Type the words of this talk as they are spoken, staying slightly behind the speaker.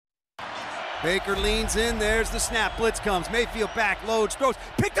Baker leans in. There's the snap. Blitz comes. Mayfield back, loads, throws.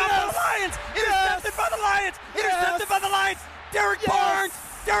 Picked up by the Lions. Intercepted by the Lions. Intercepted by the Lions. Derek Barnes.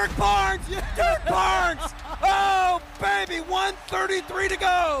 Derek Barnes. Derek Barnes. Oh, baby. 1:33 to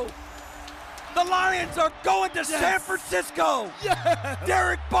go. The Lions are going to San Francisco.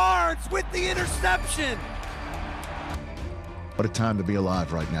 Derek Barnes with the interception. What a time to be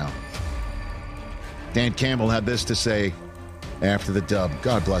alive right now. Dan Campbell had this to say after the dub.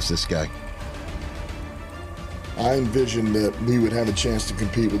 God bless this guy. I envisioned that we would have a chance to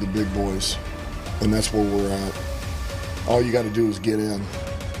compete with the big boys, and that's where we're at. All you got to do is get in,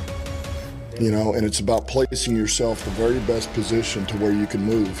 and it's about placing yourself the very best position to where you can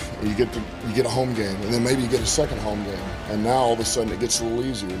move. You get a home game, and then maybe you get a second home game, and now all of a sudden it gets a little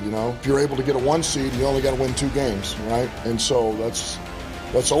easier. If you're able to get a 1 seed, you only got to win 2 games, right? And so that's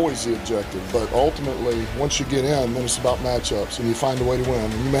always the objective. But ultimately, once you get in, then it's about matchups, and you find a way to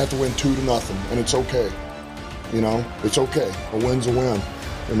win. And you may have to win 2-0, and it's okay. It's okay. A win's a win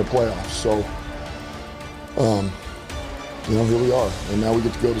in the playoffs. So, here we are. And now we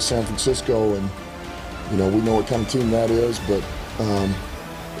get to go to San Francisco, and, we know what kind of team that is, but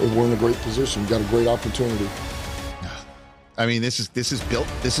we're in a great position. We've got a great opportunity. I mean, this is built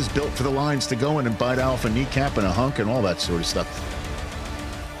for the Lions to go in and bite off a kneecap and a hunk and all that sort of stuff.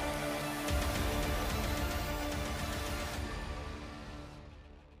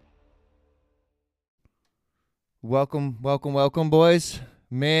 Welcome, boys.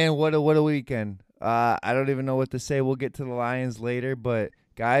 Man, what a weekend. I don't even know what to say. We'll get to the Lions later, but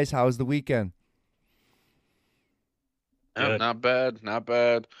guys, how was the weekend? Not bad.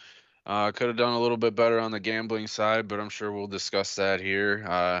 Could have done a little bit better on the gambling side, but I'm sure we'll discuss that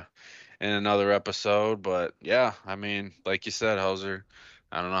here in another episode. But yeah, I mean, like you said, Hauser,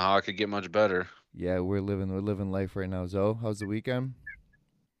 I don't know how I could get much better. Yeah, we're living life right now. Zoe, how's the weekend?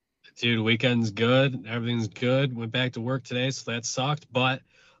 Dude, weekend's good. Everything's good. Went back to work today, so that sucked. But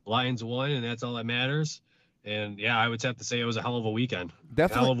Lions won, and that's all that matters. And, yeah, I would have to say it was a hell of a weekend.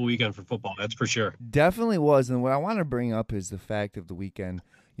 Definitely. A hell of a weekend for football, that's for sure. Definitely was. And what I want to bring up is the fact of the weekend.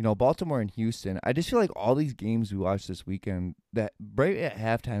 Baltimore and Houston, I just feel like all these games we watched this weekend, that right at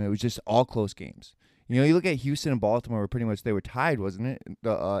halftime, it was just all close games. You look at Houston and Baltimore, pretty much they were tied, wasn't it,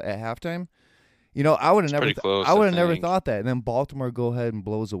 at halftime? I would have never thought that. And then Baltimore go ahead and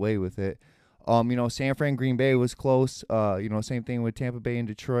blows away with it. San Fran, Green Bay was close. Same thing with Tampa Bay and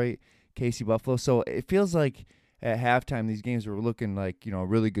Detroit, KC, Buffalo. So it feels like at halftime these games were looking like,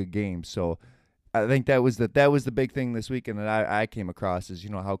 really good games. So I think that was the big thing this weekend that I came across is,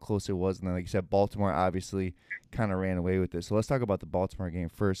 how close it was. And then, like you said, Baltimore obviously kind of ran away with it. So let's talk about the Baltimore game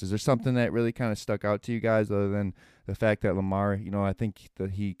first. Is there something that really kind of stuck out to you guys other than the fact that Lamar, I think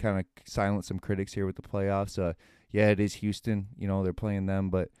that he kind of silenced some critics here with the playoffs. Yeah, it is Houston. They're playing them.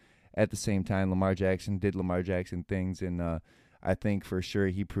 But at the same time, Lamar Jackson did Lamar Jackson things. And I think for sure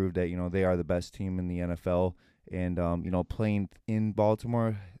he proved that, they are the best team in the NFL. And, playing in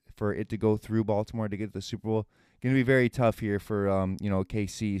Baltimore, for it to go through Baltimore to get to the Super Bowl, going to be very tough here for,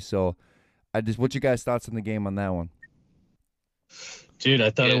 KC. So what's your guys' thoughts on the game on that one? Dude, I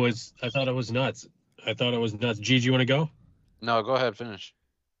thought it was nuts. Gigi, you want to go? No, go ahead, finish.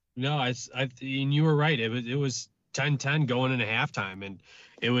 No, and you were right. It was 10-10 going into halftime, and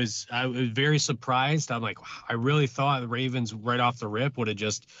I was very surprised. I'm like, wow, I really thought the Ravens right off the rip would have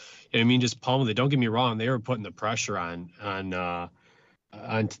just pummeled it. Don't get me wrong, they were putting the pressure on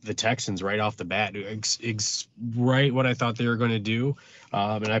the Texans right off the bat. Right what I thought they were going to do,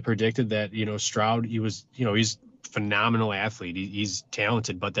 and I predicted that Stroud, he's phenomenal athlete. He's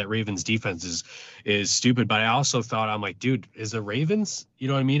talented, but that Ravens defense is stupid. But I also thought, I'm like, dude, is the Ravens,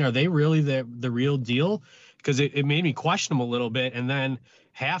 are they really the real deal? Because it made me question them a little bit. And then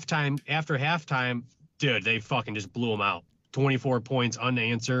after halftime, dude, they fucking just blew them out. 24 points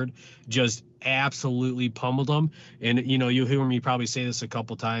unanswered, just absolutely pummeled them. And, you'll hear me probably say this a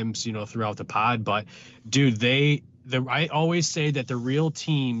couple times, throughout the pod, but dude, I always say that the real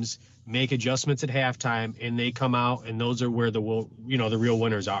teams make adjustments at halftime and they come out, and those are where the real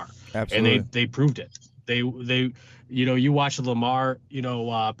winners are. Absolutely. And they proved it. They you watch the Lamar,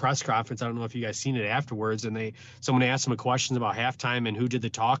 press conference. I don't know if you guys seen it afterwards, and someone asked him a question about halftime and who did the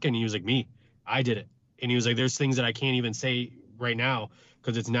talking, and he was like, me, I did it. And he was like, there's things that I can't even say right now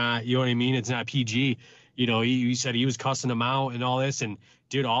because it's not, it's not PG. He said he was cussing him out and all this, and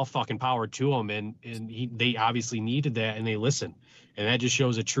dude, all fucking power to him. And they obviously needed that, and they listened. And that just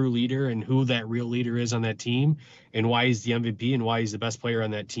shows a true leader and who that real leader is on that team and why he's the MVP and why he's the best player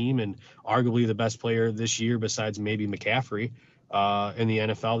on that team and arguably the best player this year besides maybe McCaffrey in the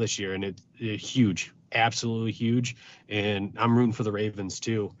NFL this year. And it's huge. absolutely huge. And I'm rooting for the Ravens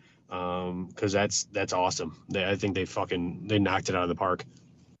too, because that's awesome. I think they knocked it out of the park.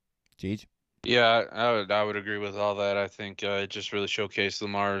 Jeej? Yeah, I would agree with all that. I think it just really showcased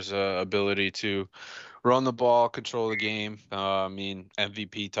Lamar's ability to run the ball, control the game. I mean,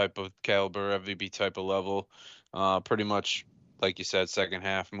 MVP type of caliber, MVP type of level. Pretty much, like you said, second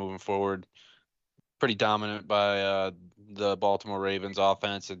half moving forward, pretty dominant by the Baltimore Ravens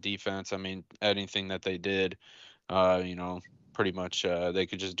offense and defense. I mean, anything that they did, you know, pretty much they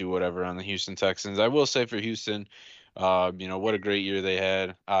could just do whatever on the Houston Texans. I will say for Houston, you know, what a great year they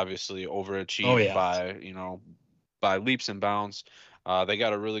had. Obviously Oh overachieved yeah. by, you know, by leaps and bounds. They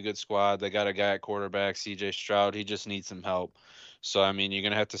got a really good squad. They got a guy at quarterback, CJ Stroud. He just needs some help. So, I mean, you're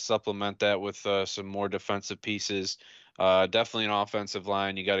going to have to supplement that with some more defensive pieces. Definitely an offensive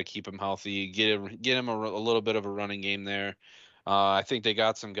line. You got to keep him healthy. Get him a little bit of a running game there. I think they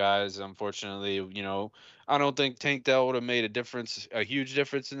got some guys. Unfortunately, you know, I don't think Tank Dell would have made a huge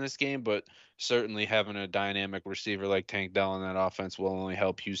difference in this game, but certainly having a dynamic receiver like Tank Dell in that offense will only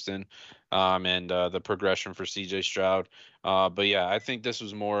help Houston. And the progression for CJ Stroud. But yeah, I think this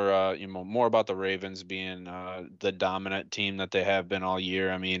was more, you know, more about the Ravens being the dominant team that they have been all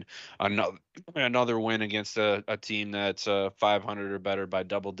year. I mean, another win against a team that's 500 or better by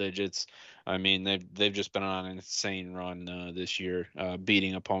double digits. I mean, they've just been on an insane run this year,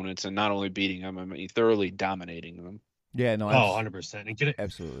 beating opponents, and not only beating them, I mean, thoroughly dominating them. Yeah, no, 100%. And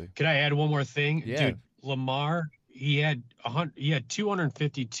absolutely. Can I add one more thing? Yeah. Dude, Lamar, he had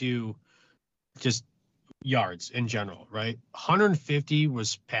 252 just yards in general, right? 150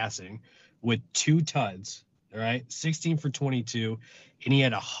 was passing with 2 tuds, all right? 16 for 22, and he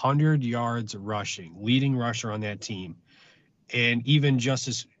had 100 yards rushing, leading rusher on that team. And even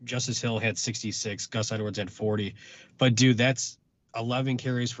Justice Hill had 66, Gus Edwards had 40. But dude, that's 11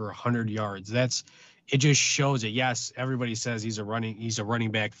 carries for 100 yards. It just shows it. Yes, everybody says he's a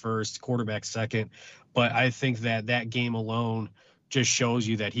running back first, quarterback second, but I think that game alone just shows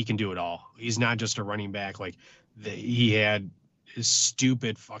you that he can do it all. He's not just a running back. Like he had his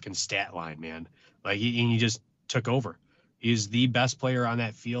stupid fucking stat line, man. Like he just took over. He's the best player on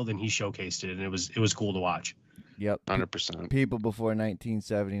that field, and he showcased it, and it was cool to watch. Yep. 100%. People before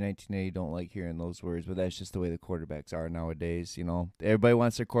 1970, 1980 don't like hearing those words, but that's just the way the quarterbacks are nowadays. You know, everybody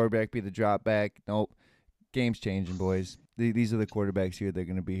wants their quarterback to be the drop back. Nope. Game's changing, boys. These are the quarterbacks here. They're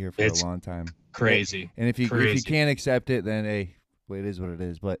going to be here for a long time. Crazy. And if you can't accept it, then hey, well, it is what it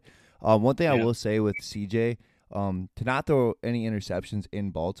is. But one thing I will say with CJ, to not throw any interceptions in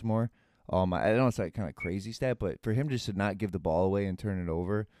Baltimore, I know it's like kind of crazy stat, but for him just to not give the ball away and turn it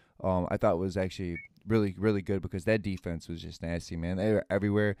over, I thought was actually really, really good because that defense was just nasty, man. They were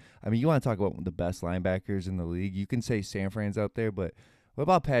everywhere. I mean, you want to talk about the best linebackers in the league. You can say San Fran's up there, but what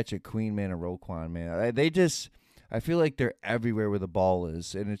about Patrick Queen, man, and Roquan, man? I feel like they're everywhere where the ball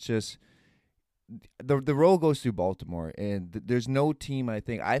is, and it's just the roll goes through Baltimore, and there's no team. I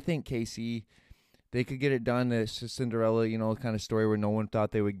think KC, they could get it done. It's a Cinderella, kind of story where no one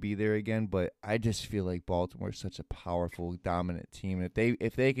thought they would be there again. But I just feel like Baltimore is such a powerful, dominant team.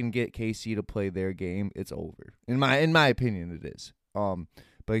 If they can get KC to play their game, it's over. In my opinion, it is. But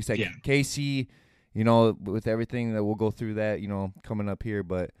like I said, KC, with everything that we'll go through that, coming up here.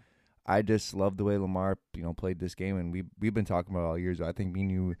 But I just love the way Lamar, played this game, and we've been talking about it all years. I think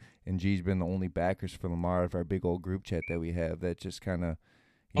me, you, and G's been the only backers for Lamar of our big old group chat that we have. That just kind of.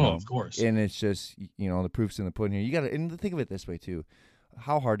 Of course. And it's just, the proof's in the pudding here. You got to, and think of it this way too.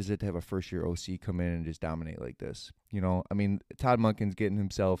 How hard is it to have a first-year OC come in and just dominate like this? I mean, Todd Monken's getting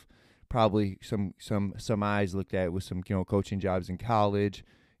himself probably some eyes looked at with some, coaching jobs in college,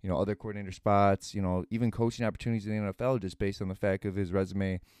 other coordinator spots, even coaching opportunities in the NFL just based on the fact of his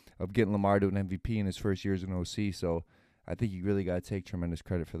resume of getting Lamar to an MVP in his first year as an OC. So I think you really got to take tremendous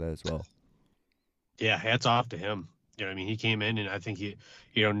credit for that as well. Yeah, hats off to him. I mean, he came in, and I think he,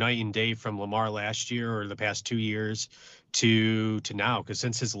 night and day from Lamar last year or the past 2 years to now. Because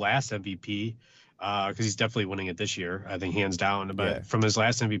since his last MVP, because he's definitely winning it this year, I think hands down. But from his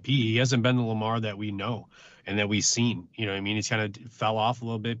last MVP, he hasn't been the Lamar that we know and that we've seen. I mean, he's kind of fell off a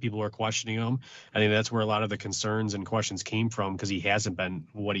little bit. People are questioning him. I think that's where a lot of the concerns and questions came from because he hasn't been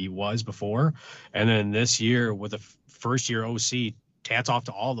what he was before. And then this year with a first-year OC. Hats off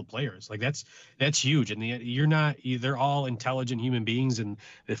to all the players. Like that's huge. And they're all intelligent human beings, and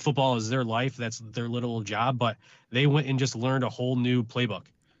the football is their life. That's their little job. But they went and just learned a whole new playbook,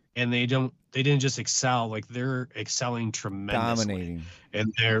 and they didn't just excel. Like they're excelling tremendously. Dominating.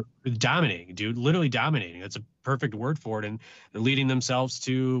 And they're dominating, dude. Literally dominating. That's a perfect word for it. And they're leading themselves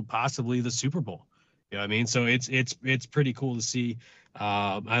to possibly the Super Bowl. You know what I mean? So it's pretty cool to see.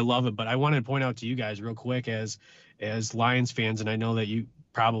 I love it, but I wanted to point out to you guys real quick as Lions fans, and I know that you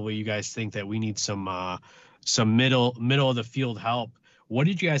guys think that we need some middle of the field help. What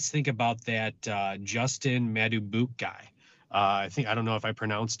did you guys think about that Justin Madubuk guy? I don't know if I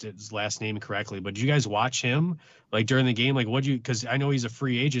pronounced his last name correctly, but did you guys watch him like during the game? Like, because I know he's a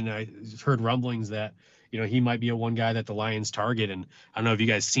free agent. I've heard rumblings that, he might be a one guy that the Lions target. And I don't know if you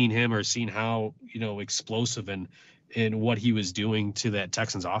guys seen him or seen how, explosive and what he was doing to that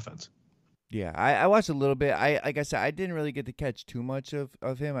Texans offense. Yeah, I watched a little bit. Like I said, I didn't really get to catch too much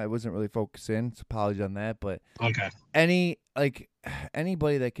of him. I wasn't really focused in, so apologies on that. But okay,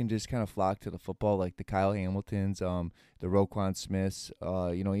 anybody that can just kind of flock to the football, like the Kyle Hamiltons, the Roquan Smiths,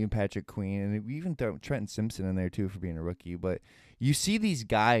 even Patrick Queen, and we even throw Trenton Simpson in there too for being a rookie. But you see these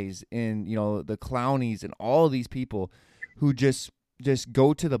guys in the Clownies and all these people who just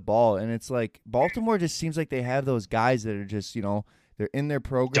go to the ball, and it's like Baltimore just seems like they have those guys that are just they're in their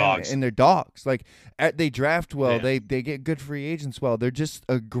program and they're dogs. Like they draft well, they get good free agents well. They're just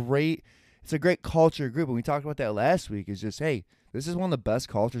it's a great culture group. And we talked about that last week. It's just, hey, this is one of the best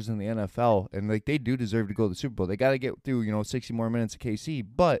cultures in the NFL, and like they do deserve to go to the Super Bowl. They got to get through 60 more minutes of KC,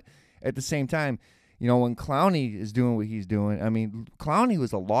 but at the same time, when Clowney is doing what he's doing, I mean, Clowney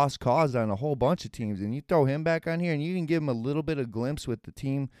was a lost cause on a whole bunch of teams, and you throw him back on here, and you can give him a little bit of glimpse with the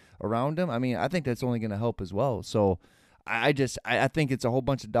team around him. I mean, I think that's only going to help as well. So I think it's a whole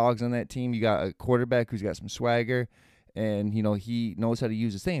bunch of dogs on that team. You got a quarterback who's got some swagger, and he knows how to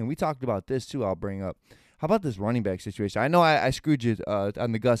use his thing. And we talked about this too. I'll bring up. How about this running back situation? I know I screwed you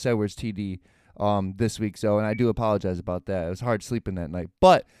on the Gus Edwards TD this week, and I do apologize about that. It was hard sleeping that night,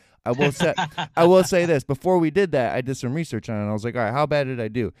 but I will say this. Before we did that, I did some research on it. And I was like, all right, how bad did I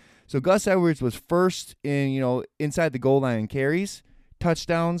do? So Gus Edwards was first in inside the goal line in carries,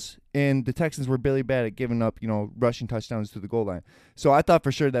 touchdowns, and the Texans were really bad at giving up, rushing touchdowns to the goal line. So I thought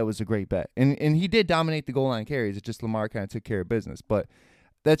for sure that was a great bet. And he did dominate the goal line carries. It's just Lamar kind of took care of business. But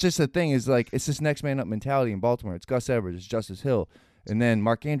that's just the thing is, like, it's this next man up mentality in Baltimore. It's Gus Edwards, it's Justice Hill, and then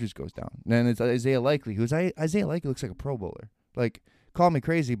Mark Andrews goes down. And then it's Isaiah Likely, Isaiah Likely looks like a Pro Bowler. Like, call me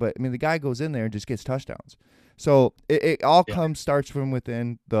crazy, but, I mean, the guy goes in there and just gets touchdowns. So it all starts from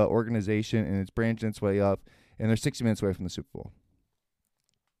within the organization, and it's branching its way up, and they're 60 minutes away from the Super Bowl.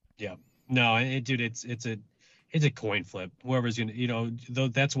 Yeah. No, dude, it's a coin flip. Whoever's gonna,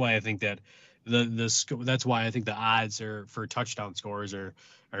 that's why I think that that's why I think the odds are for touchdown scores are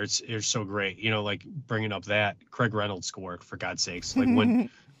so great. Like bringing up that Craig Reynolds score, for God's sakes, like when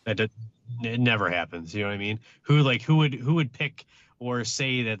it never happens. You know what I mean? Who would pick or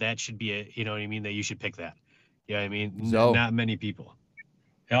say that should be a, that you should pick that? Yeah, I mean, not many people.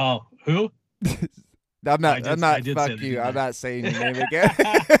 Oh, who? I'm not. Fuck you. I'm not saying your name again.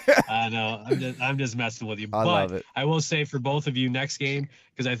 I know. I'm just messing with you. I love it. I will say for both of you next game,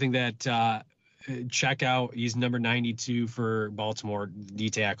 because I think that check out. He's number 92 for Baltimore D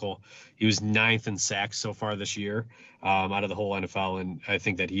tackle. He was 9th in sacks so far this year, out of the whole NFL, and I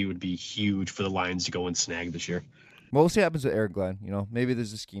think that he would be huge for the Lions to go and snag this year. Well, we'll see what happens with Aaron Glenn. Maybe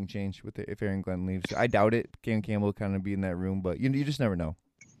there's a scheme change if Aaron Glenn leaves. I doubt it. Cam Campbell will kind of be in that room, but you just never know.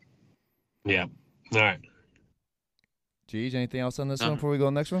 Yeah. All right. Geez, anything else on this one before we go to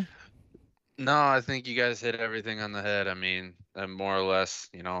the next one? No, I think you guys hit everything on the head. I mean, more or less,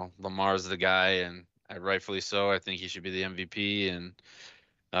 Lamar's the guy, and rightfully so. I think he should be the MVP,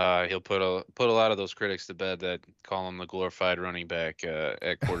 and he'll put a lot of those critics to bed that call him the glorified running back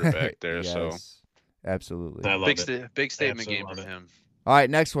at quarterback there. Yes, so absolutely, I love big statement Absolutely game from love him. All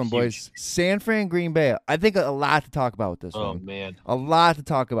right, next one, Huge. boys. San Fran, Green Bay. I think a lot to talk about with this one. Oh, man. A lot to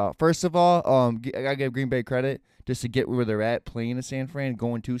talk about. First of all, I got to give Green Bay credit just to get where they're at, playing in San Fran,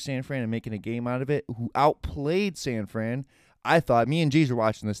 going to San Fran and making a game out of it, who outplayed San Fran. I thought, me and G's were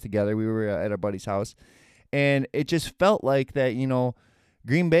watching this together. We were at our buddy's house, and it just felt like that,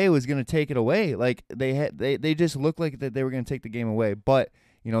 Green Bay was going to take it away. Like, they just looked like that they were going to take the game away. But,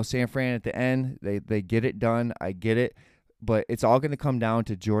 San Fran at the end, they get it done. I get it. But it's all going to come down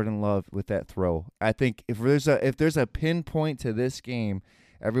to Jordan Love with that throw. I think if there's a pinpoint to this game,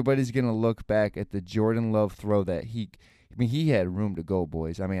 everybody's going to look back at the Jordan Love throw that he had room to go,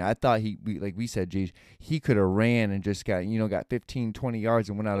 boys. I mean, I thought like we said, geez, he could have ran and just got 15, 20 yards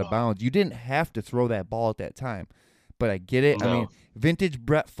and went out of bounds. You didn't have to throw that ball at that time. But I get it. No. I mean, vintage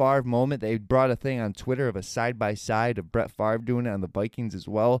Brett Favre moment. They brought a thing on Twitter of a side-by-side of Brett Favre doing it on the Vikings as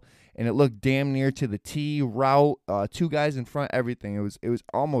well. And it looked damn near to the T route, 2 guys in front, everything. It was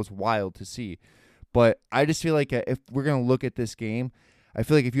almost wild to see. But I just feel like if we're going to look at this game, I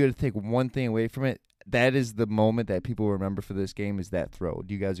feel like if you had to take one thing away from it, that is the moment that people remember for this game is that throw.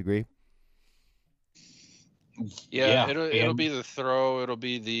 Do you guys agree? Yeah, Yeah, it'll and be the throw. It'll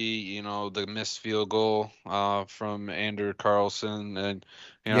be the missed field goal from Andrew Carlson, and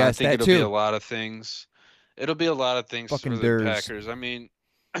I Yes, think that it'll be a too. lot of things. It'll be a lot of things for Fucking the Durs. Packers. I mean,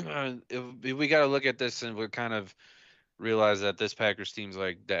 we got to look at this and we kind of realize that this Packers team's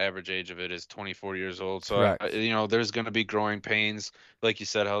like the average age of it is 24 years old. So Correct. there's going to be growing pains, like you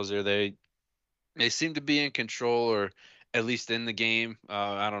said, Hauser. They seem to be in control, or at least in the game.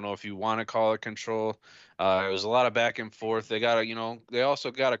 I don't know if you want to call it control. It was a lot of back and forth. They also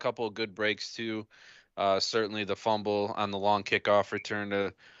got a couple of good breaks too. Certainly the fumble on the long kickoff return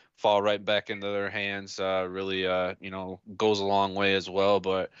to fall right back into their hands really, goes a long way as well.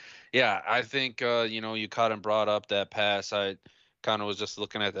 But yeah, I think, you caught and brought up that pass. I kind of was just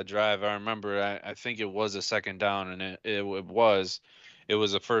looking at the drive. I remember, I think it was a second down, and it was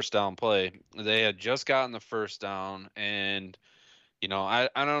a first down play. They had just gotten the first down, and I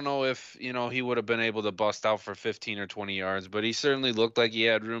don't know if he would have been able to bust out for 15 or 20 yards, but he certainly looked like he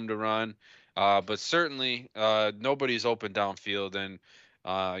had room to run. But certainly nobody's open downfield, and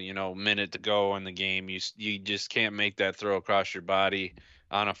minute to go in the game, you just can't make that throw across your body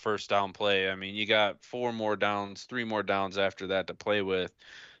on a first down play. I mean, you got 3 more downs after that to play with.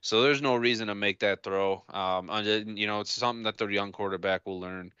 So there's no reason to make that throw. It's something that the young quarterback will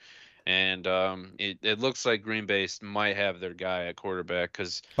learn. And it looks like Green Bay might have their guy at quarterback,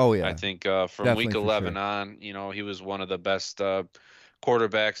 because Oh I yeah, think from week definitely for 11 sure. on, he was one of the best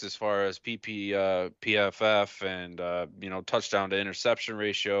quarterbacks as far as PFF and touchdown to interception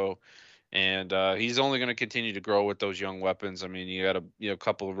ratio. And he's only going to continue to grow with those young weapons. I mean, you got a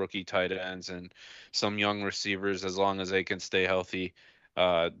couple of rookie tight ends and some young receivers. As long as they can stay healthy,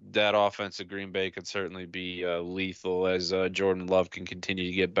 that offense of Green Bay could certainly be lethal as Jordan Love can continue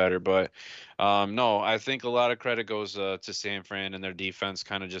to get better. But no, I think a lot of credit goes to San Fran and their defense,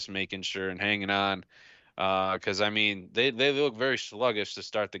 kind of just making sure and hanging on. Because I mean, they look very sluggish to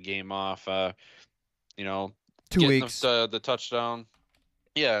start the game off. You know, Two getting weeks. the touchdown.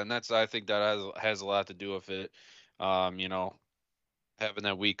 Yeah, and I think that has a lot to do with it. Um, you know, having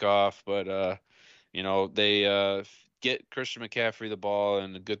that week off, but they get Christian McCaffrey the ball,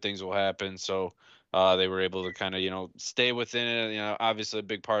 and good things will happen. So they were able to kind of stay within it. Obviously a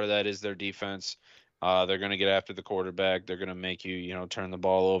big part of that is their defense. They're going to get after the quarterback. They're going to make you turn the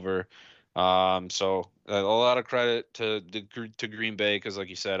ball over. So a lot of credit to Green Bay, because like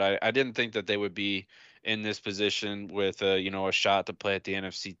you said, I didn't think that they would be in this position with a shot to play at the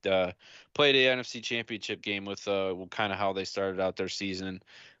NFC Championship game with kind of how they started out their season.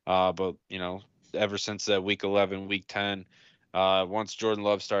 But ever since that week 11, week 10, once Jordan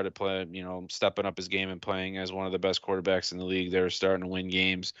Love started playing, stepping up his game and playing as one of the best quarterbacks in the league, they were starting to win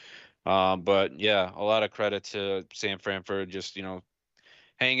games. But yeah, a lot of credit to Sam Franford, just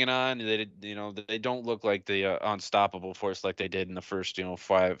hanging on. They don't look like the unstoppable force like they did in the first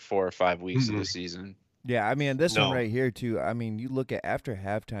 4 or 5 weeks of the season. Yeah, I mean, this one No. right here, too. I mean, you look at after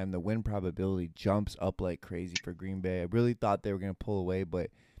halftime, the win probability jumps up like crazy for Green Bay. I really thought they were going to pull away,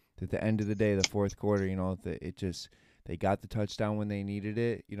 but at the end of the day, the fourth quarter, they got the touchdown when they needed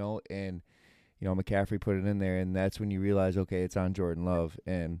it, and, McCaffrey put it in there, and that's when you realize, okay, it's on Jordan Love.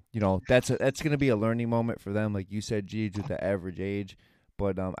 And, that's going to be a learning moment for them, like you said, Jeej, with the average age.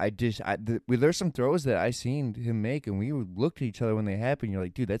 But there's some throws that I seen him make, and we looked at each other when they happened. You're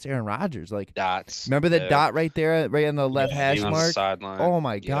like, dude, that's Aaron Rodgers. Like, Dots. remember that dot right there, right on the left hash on the mark? sideline. Oh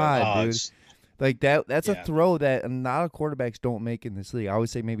my Yeah. God, dude! Like that's a Yeah. throw that a lot of quarterbacks don't make in this league. I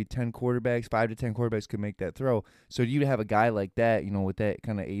would say maybe 5 to 10 quarterbacks could make that throw. So you have a guy like that, with that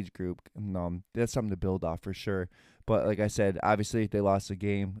kind of age group, and, that's something to build off for sure. But like I said, obviously they lost the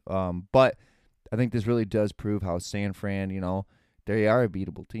game. But I think this really does prove how San Fran, they are a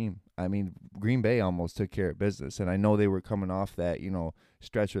beatable team. I mean, Green Bay almost took care of business, and I know they were coming off that,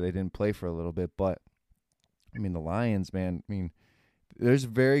 stretch where they didn't play for a little bit, but I mean, the Lions, man, I mean, there's a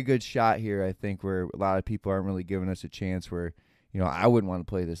very good shot here, I think, where a lot of people aren't really giving us a chance where, I wouldn't want to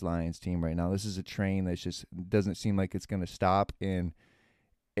play this Lions team right now. This is a train that just doesn't seem like it's going to stop, and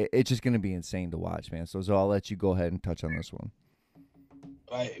it's just going to be insane to watch, man. So I'll let you go ahead and touch on this one.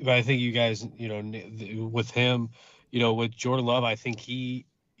 But I think you guys, with him, with Jordan Love, I think he,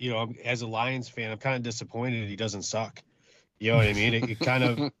 as a Lions fan, I'm kind of disappointed he doesn't suck. You know what I mean? It kind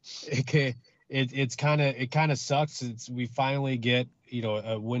of, it kind of sucks. We finally get,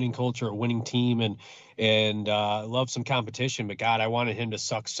 a winning culture, a winning team, and love some competition. But God, I wanted him to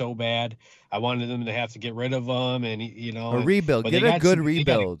suck so bad. I wanted them to have to get rid of him, and a rebuild. Get a good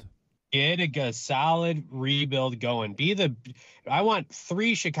rebuild. Get a solid rebuild going. I want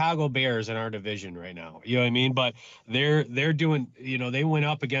 3 Chicago Bears in our division right now. You know what I mean? But they're doing, they went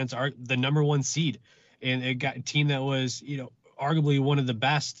up against the number 1 seed. and it got a team that was, arguably one of the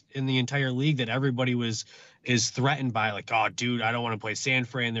best in the entire league that everybody is threatened by, like, oh, dude, I don't want to play San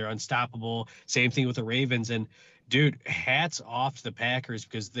Fran. They're unstoppable. Same thing with the Ravens. And dude, hats off to the Packers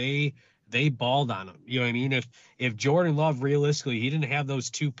because they balled on them. You know what I mean? If Jordan Love realistically he didn't have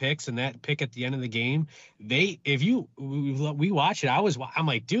those 2 picks and that pick at the end of the game, we watch it. I'm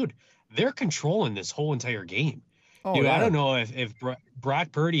like, dude, they're controlling this whole entire game. Oh, Dude, yeah. I don't know if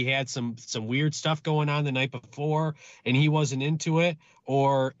Brock Purdy had some weird stuff going on the night before and he wasn't into it,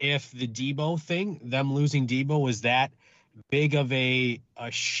 or if the Debo thing, them losing Debo, was that big of a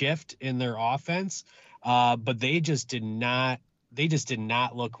shift in their offense. But they just did not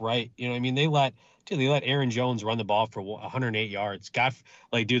look right. You know what I mean? They let Aaron Jones run the ball for 108 yards.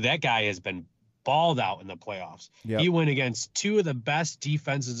 Dude, that guy has been balled out in the playoffs. Yep. He went against 2 of the best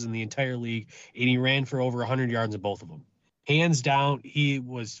defenses in the entire league, and he ran for over 100 yards in both of them. Hands down, he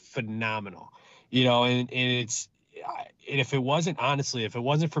was phenomenal. And if it wasn't for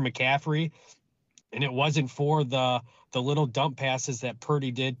McCaffrey, and it wasn't for the little dump passes that Purdy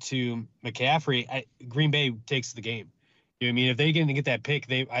did to McCaffrey, Green Bay takes the game. You know what I mean? If they didn't get that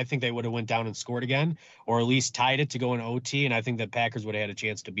pick, I think they would have went down and scored again, or at least tied it to go in OT, and I think the Packers would have had a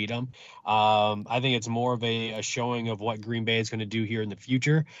chance to beat them. I think it's more of a showing of what Green Bay is going to do here in the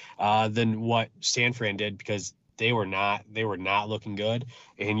future than what San Fran did, because they were not looking good.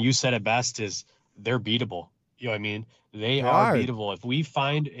 And you said it best, is they're beatable. You know what I mean? They are beatable. If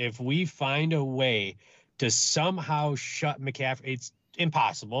we find a way to somehow shut McCaffrey, it's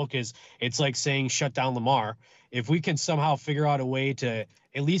impossible because it's like saying shut down Lamar. If we can somehow figure out a way to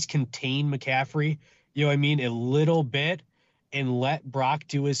at least contain McCaffrey, you know what I mean, a little bit, and let Brock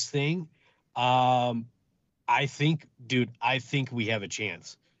do his thing, I think we have a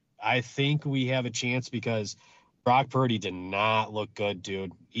chance. I think we have a chance because Brock Purdy did not look good,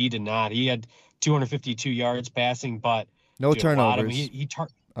 dude. He did not. He had 252 yards passing, but no turnovers.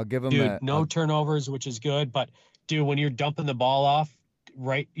 I'll give him dude, that. No turnovers, which is good. But dude, when you're dumping the ball off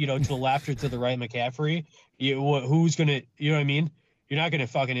right, to the left or to the right, McCaffrey, who's gonna, you know what I mean? You're not gonna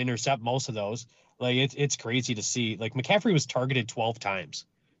fucking intercept most of those. Like it's crazy to see. Like McCaffrey was targeted 12 times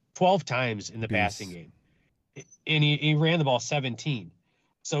in the passing game, and he ran the ball 17.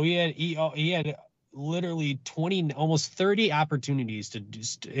 So he had literally 20, almost 30 opportunities to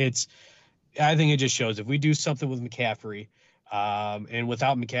just. I think it just shows if we do something with McCaffrey, and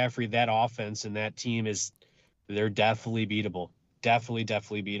without McCaffrey, that offense and that team they're definitely beatable. Definitely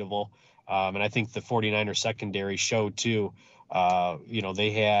beatable. And I think the 49ers secondary showed too.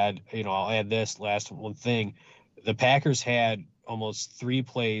 They had, I'll add this last one thing. The Packers had almost 3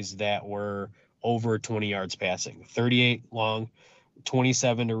 plays that were over 20 yards passing, 38 long,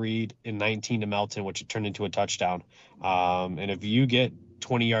 27 to Reed, and 19 to Melton, which turned into a touchdown. And if you get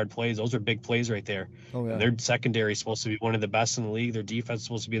 20-yard plays, those are big plays right there. Oh, yeah. And their secondary is supposed to be one of the best in the league. Their defense is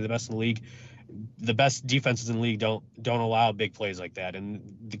supposed to be the best in the league. The best defenses in the league don't allow big plays like that,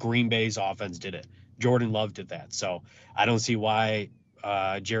 and the Green Bay's offense did it. Jordan Love did that, so I don't see why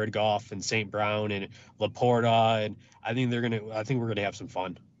Jared Goff and St. Brown and Laporta, and I think we're gonna have some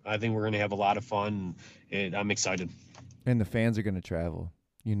fun. I think we're gonna have a lot of fun, and I'm excited. And the fans are gonna travel.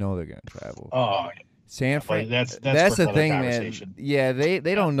 They're gonna travel. Oh, San Fran. That's the thing, man. Yeah, they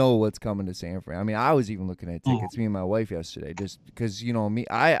don't know what's coming to San Fran. I mean, I was even looking at tickets, me and my wife yesterday, just because me.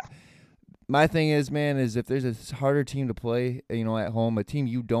 My thing is, man, is if there's a harder team to play, at home, a team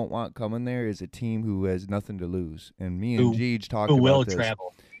you don't want coming there is a team who has nothing to lose. And me and Gigi talked about this.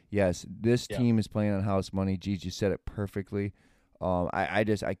 Travel. Yes, this team is playing on house money. Gigi said it perfectly. I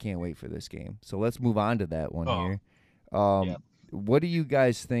can't wait for this game. So let's move on to that one here. What do you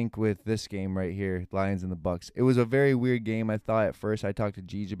guys think with this game right here, Lions and the Bucks? It was a very weird game, I thought at first. I talked to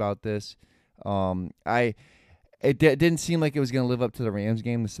Gigi about this. It didn't seem like it was going to live up to the Rams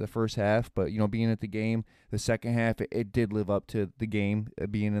game. This is the first half, but being at the game, the second half, it did live up to the game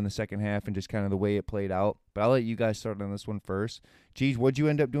being in the second half and just kind of the way it played out. But I'll let you guys start on this one first. Geez, what'd you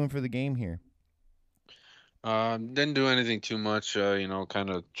end up doing for the game here? Didn't do anything too much. Kind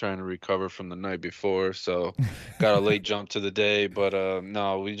of trying to recover from the night before, so got a late jump to the day. But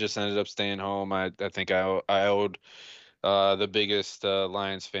no, we just ended up staying home. I think I owed. The biggest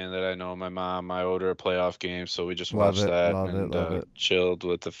Lions fan that I know, my mom, I owed her a playoff game, so we just watched that and chilled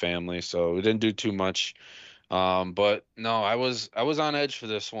with the family. So we didn't do too much. But no, I was on edge for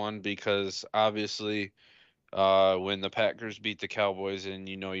this one because obviously when the Packers beat the Cowboys and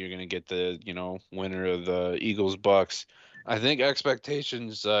you're going to get the winner of the Eagles Bucks, I think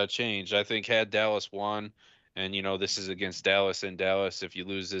expectations changed. I think had Dallas won, and this is against Dallas in Dallas, if you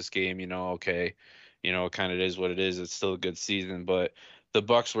lose this game, okay. It kind of is what it is. It's still a good season, but the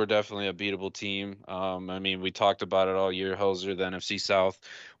Bucks were definitely a beatable team. I mean, we talked about it all year. Hoser, the NFC South.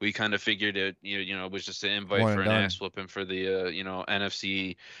 We kind of figured it. It was just an invite One for and an done. ass whooping for the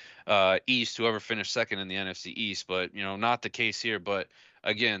NFC East, whoever finished second in the NFC East. But not the case here. But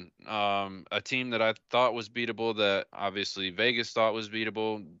again, a team that I thought was beatable, that obviously Vegas thought was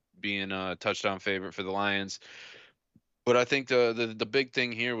beatable, being a touchdown favorite for the Lions. But I think the big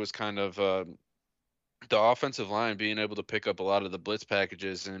thing here was kind of the offensive line being able to pick up a lot of the blitz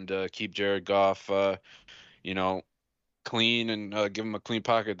packages and keep Jared Goff, you know, clean and give him a clean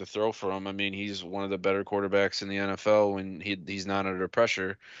pocket to throw for him. I mean, he's one of the better quarterbacks in the NFL when he's not under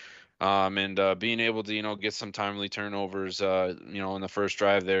pressure. And being able to, get some timely turnovers, in the first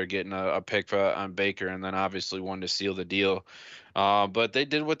drive there, getting a pick on Baker, and then obviously one to seal the deal. But they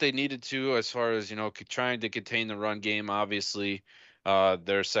did what they needed to as far as, trying to contain the run game. Obviously,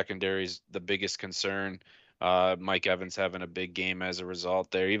 their secondary is the biggest concern. Mike Evans having a big game as a result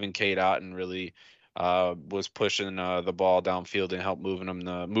there. Even Kate Otten really was pushing the ball downfield and help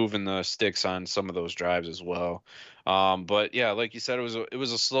moving the sticks on some of those drives as well. But yeah, like you said, it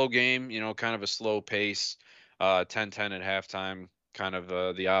was a slow game, kind of a slow pace, 10-10 at halftime, kind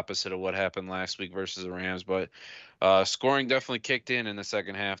of the opposite of what happened last week versus the Rams. But scoring definitely kicked in the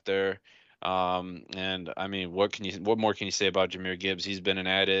second half there. And I mean, what more can you say about Jahmyr Gibbs? He's been an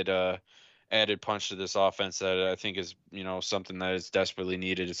added punch to this offense that I think is, something that is desperately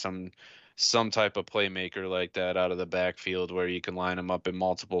needed. Some type of playmaker like that out of the backfield where you can line him up in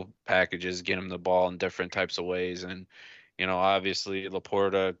multiple packages, get him the ball in different types of ways. And, obviously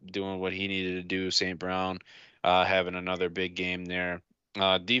Laporta doing what he needed to do, St. Brown having another big game there.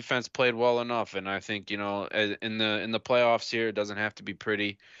 Defense played well enough, and I think, in the playoffs here, it doesn't have to be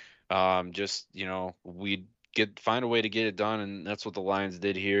pretty. Just, we find a way to get it done, and that's what the Lions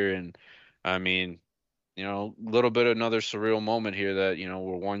did here. And I mean, a little bit of another surreal moment here that,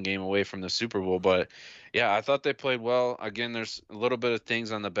 we're one game away from the Super Bowl. But yeah, I thought they played well. Again, there's a little bit of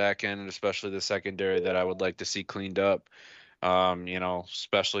things on the back end, and especially the secondary, that I would like to see cleaned up,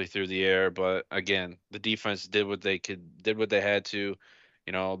 especially through the air. But again, the defense did what they had to.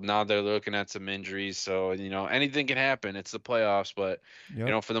 Now they're looking at some injuries. So, anything can happen. It's the playoffs. But,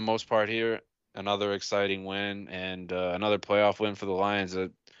 Yep. for the most part here, another exciting win and another playoff win for the Lions.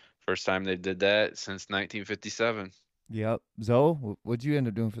 First time they did that since 1957. Yep. Zoe, what'd you end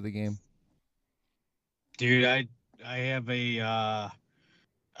up doing for the game? Dude, I have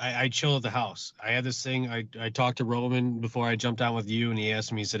I chill at the house. I had this thing. I talked to Roman before I jumped on with you, and he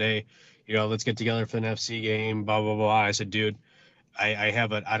asked me, he said, "Hey, let's get together for an NFC game." Blah blah blah. I said, "Dude, I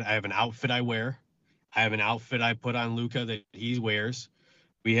have an outfit I wear. I have an outfit I put on Luca that he wears.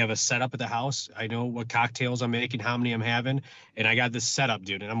 We have a setup at the house. I know what cocktails I'm making, how many I'm having, and I got this setup,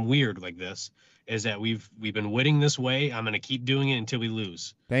 dude. And I'm weird like this. Is that we've been winning this way. I'm gonna keep doing it until we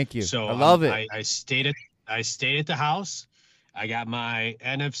lose. Thank you. So I love it. I stayed at the house. I got my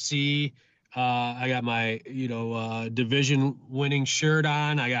NFC. I got my division winning shirt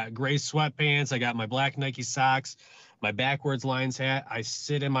on. I got gray sweatpants. I got my black Nike socks. My backwards Lions hat. I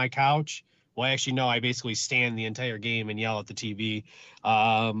sit in my couch. Well, actually, no. I basically stand the entire game and yell at the TV,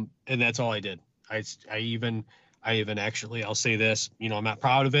 and that's all I did. I even actually, I'll say this. I'm not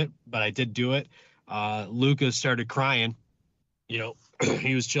proud of it, but I did do it. Lucas started crying.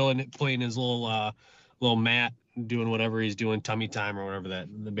 He was chilling, playing his little mat, doing whatever he's doing, tummy time or whatever that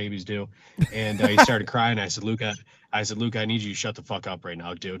the babies do. And he started crying. I said, Luca, I need you to shut the fuck up right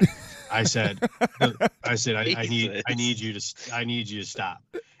now, dude. I said, I need you to stop.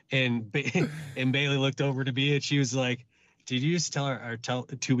 And Bailey looked over to me and she was like, "Did you just tell our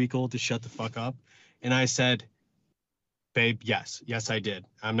 2-week-old to shut the fuck up?" And I said, "Babe, yes, I did.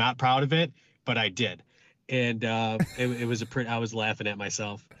 I'm not proud of it, but I did." And it was I was laughing at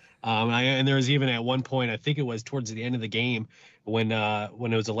myself. And there was even at one point, I think it was towards the end of the game, when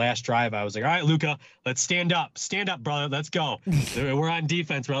it was the last drive, I was like, "All right, Luca, let's stand up, brother, let's go. We're on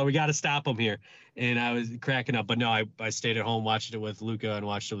defense, brother. We got to stop them here." And I was cracking up, but no, I stayed at home, watched it with Luca and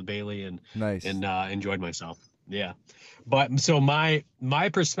watched it with Bailey, and Nice. and enjoyed myself. Yeah, but so my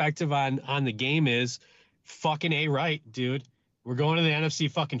perspective on the game is fucking A right, dude. We're going to the NFC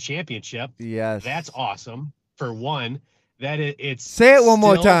fucking championship. Yes. That's awesome. For one, that it's Say it one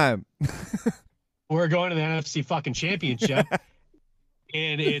more time. We're going to the NFC fucking championship,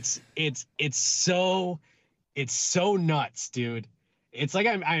 and it's so nuts, dude. It's like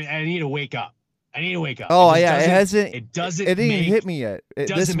I need to wake up. Oh yeah, it hasn't. It doesn't. It didn't even hit me yet.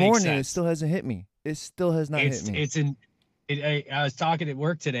 This morning, sense. It still hasn't hit me. It still has not hit me. I was talking at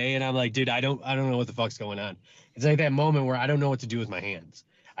work today, and I'm like, dude, I don't know what the fuck's going on. It's like that moment where I don't know what to do with my hands.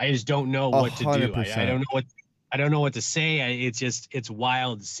 I just don't know what to do. I don't know what. I don't know what to say. It's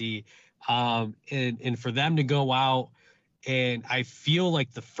wild to see. And for them to go out, and I feel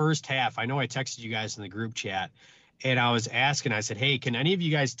like the first half, I know I texted you guys in the group chat, and I was asking, I said, hey, can any of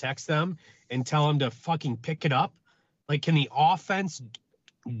you guys text them and tell them to fucking pick it up? Like, can the offense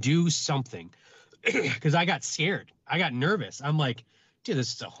do something? Because I got scared. I got nervous. I'm like, dude,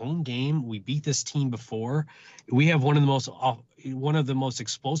 this is a home game. We beat this team before. We have one of the most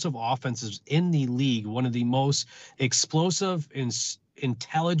explosive offenses in the league, one of the most explosive and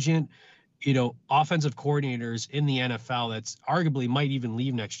intelligent, offensive coordinators in the NFL that's arguably might even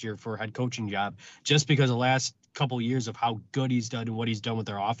leave next year for a head coaching job just because of the last couple of years of how good he's done and what he's done with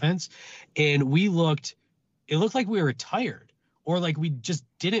their offense. And it looked like we were tired or like we just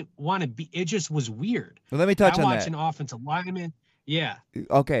didn't want to be. It just was weird. Well, let me touch on that. Watching offensive linemen. Yeah.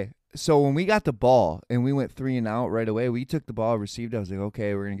 Okay. So when we got the ball and we went 3 and out right away, we took the ball, received it. I was like,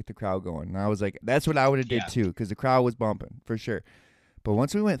 okay, we're going to get the crowd going. And I was like, that's what I would have did too, because the crowd was bumping for sure. But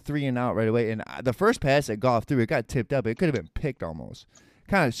once we went 3 and out right away, and the first pass that Goff threw, it got tipped up. It could have been picked almost.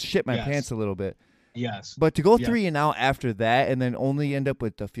 Kind of shit my pants a little bit. Yes. But to go 3 and out after that and then only end up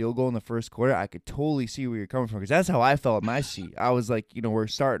with the field goal in the first quarter, I could totally see where you're coming from because that's how I felt in my seat. I was like, we're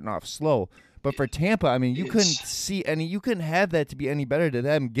starting off slow. But for Tampa, I mean, you couldn't have that to be any better to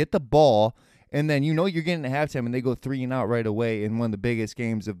them. Get the ball, and then you're getting to halftime, and they go 3 and out right away in one of the biggest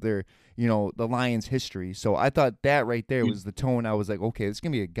games of their, the Lions' history. So I thought that right there was the tone. I was like, okay, this is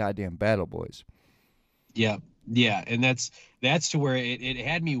gonna be a goddamn battle, boys. Yeah, and that's to where it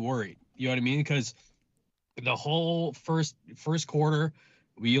had me worried. You know what I mean? Because the whole first quarter,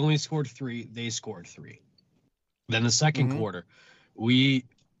 we only scored 3. They scored 3. Then the second quarter, we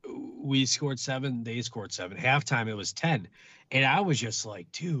scored 7. They scored 7. Halftime, it was 10. And I was just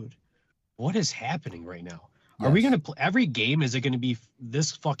like, dude, what is happening right now? Yes. Are we going to play every game? Is it going to be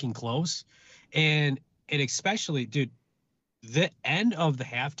this fucking close? And especially, dude, the end of the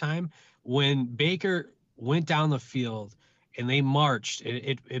halftime when Baker went down the field and they marched,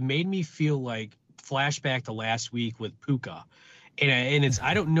 it made me feel like flashback to last week with Puka. And it's,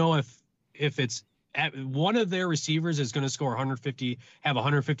 I don't know if it's, one of their receivers is going to score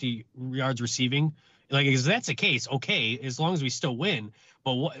 150 yards receiving. Like, if that's the case, okay, as long as we still win.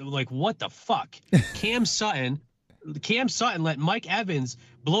 But what the fuck? Cam Sutton let Mike Evans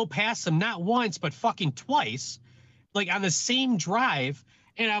blow past him not once but fucking twice, like on the same drive.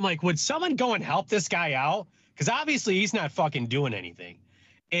 And I'm like, would someone go and help this guy out? Because obviously he's not fucking doing anything.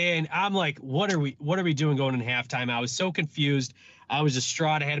 And I'm like, what are we doing going in halftime? I was so confused. I was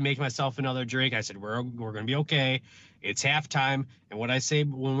distraught. I had to make myself another drink. I said, we're going to be okay. It's halftime. And what I say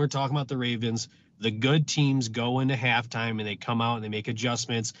when we're talking about the Ravens, the good teams go into halftime and they come out and they make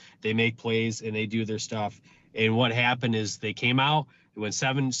adjustments, they make plays, and they do their stuff. And what happened is they came out, they went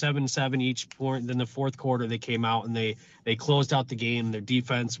 7-7 each point. Then the fourth quarter, they came out and they closed out the game. Their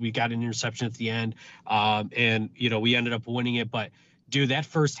defense, we got an interception at the end. And we ended up winning it. But dude, that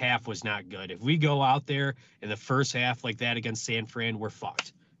first half was not good. If we go out there in the first half like that against San Fran, we're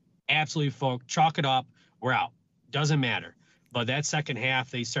fucked. Absolutely fucked. Chalk it up. We're out. Doesn't matter. But that second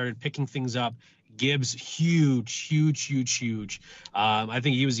half, they started picking things up. Gibbs, huge. I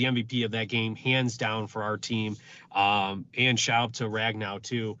think he was the MVP of that game, hands down for our team. And shout out to Ragnow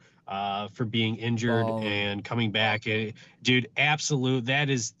too, for being injured and coming back. Dude, absolute. That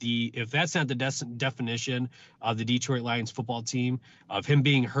is if that's not the definition of the Detroit Lions football team, of him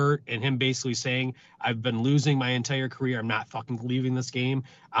being hurt and him basically saying, I've been losing my entire career. I'm not fucking leaving this game.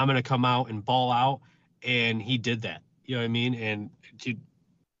 I'm going to come out and ball out. And he did that. You know what I mean? And dude,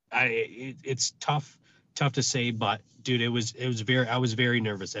 it's tough to say, but dude, I was very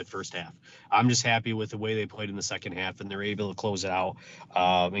nervous at first half. I'm just happy with the way they played in the second half and they're able to close it out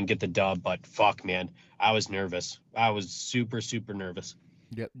and get the dub. But fuck, man, I was nervous. I was super nervous.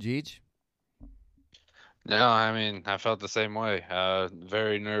 Yep. Jeej? No, I mean, I felt the same way.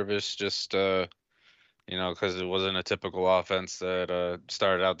 Very nervous, just because it wasn't a typical offense that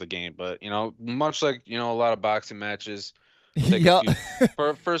started out the game. But much like a lot of boxing matches.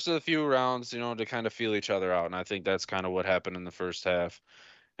 First of the few rounds, to kind of feel each other out. And I think that's kind of what happened in the first half.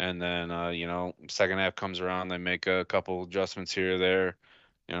 And then, second half comes around, they make a couple adjustments here or there.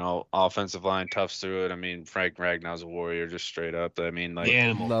 Offensive line toughs through it. I mean, Frank Ragnow's a warrior, just straight up. I mean, like,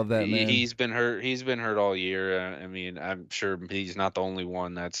 love that, man. He's been hurt. He's been hurt all year. I mean, I'm sure he's not the only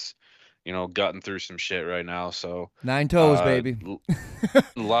one that's, gutting through some shit right now. So 9 toes, baby. A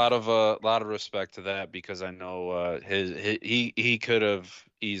lot of respect to that, because I know he could have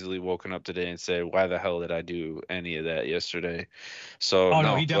easily woken up today and said, why the hell did I do any of that yesterday? So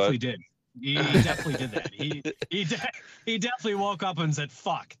no, he definitely did. He definitely did that. He definitely woke up and said,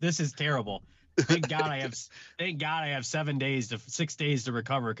 fuck, this is terrible. Thank God I have 6 days to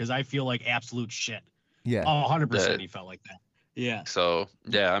recover because I feel like absolute shit. Yeah. 100% he felt like that. Yeah. So,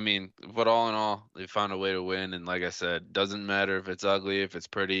 yeah, I mean, but all in all, they found a way to win. And like I said, doesn't matter if it's ugly, if it's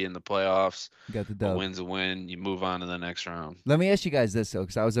pretty in the playoffs. You got the A dub. win's a win. You move on to the next round. Let me ask you guys this, though,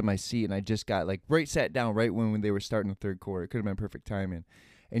 because I was at my seat and I just got, sat down right when they were starting the third quarter. It could have been perfect timing.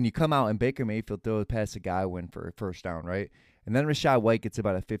 And you come out and Baker Mayfield throws past a guy win for a first down, right? And then Rachaad White gets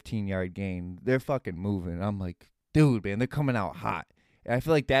about a 15-yard gain. They're fucking moving. I'm like, dude, man, they're coming out hot. And I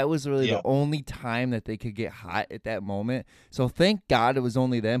feel like that was really the only time that they could get hot at that moment. So thank God it was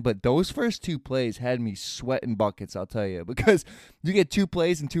only then. But those first 2 plays had me sweating buckets, I'll tell you. Because you get 2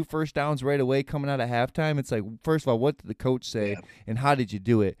 plays and 2 first downs right away coming out of halftime. It's like, first of all, what did the coach say? And how did you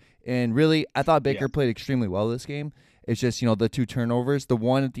do it? And really, I thought Baker played extremely well this game. It's just, the 2 turnovers. The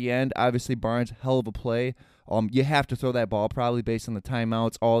one at the end, obviously Barnes, hell of a play. You have to throw that ball probably based on the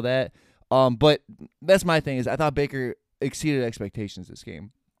timeouts, all that. But that's my thing is I thought Baker exceeded expectations this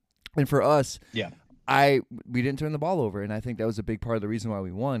game. And for us, we didn't turn the ball over, and I think that was a big part of the reason why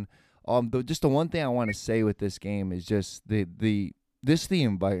we won. Just the one thing I want to say with this game is just the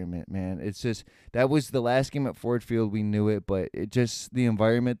environment, man. It's just that was the last game at Ford Field. We knew it, but it just the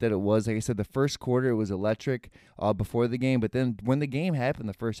environment that it was. Like I said, the first quarter it was electric before the game, but then when the game happened,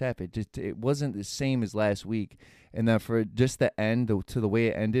 the first half, it wasn't the same as last week. And then for just the end to the way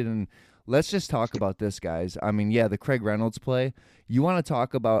it ended, and let's just talk about this, guys. I mean, the Craig Reynolds play. You want to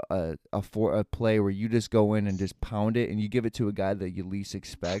talk about a play where you just go in and just pound it, and you give it to a guy that you least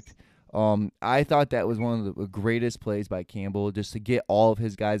expect. I thought that was one of the greatest plays by Campbell, just to get all of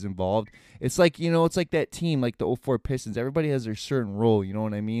his guys involved. It's like, it's like that team, like the 04 Pistons. Everybody has their certain role, you know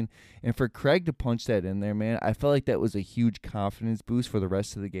what I mean? And for Craig to punch that in there, man, I felt like that was a huge confidence boost for the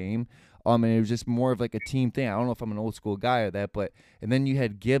rest of the game. And it was just more of like a team thing. I don't know if I'm an old school guy or that, and then you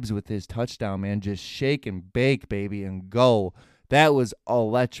had Gibbs with his touchdown, man, just shake and bake, baby, and go. That was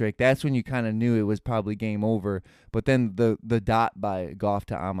electric. That's when you kind of knew it was probably game over. But then the dot by Goff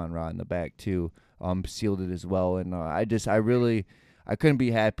to Amon-Ra in the back too sealed it as well. And I couldn't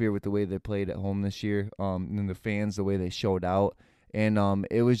be happier with the way they played at home this year. And the fans, the way they showed out. And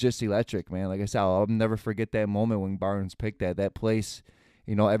it was just electric, man. Like I said, I'll never forget that moment when Barnes picked that place.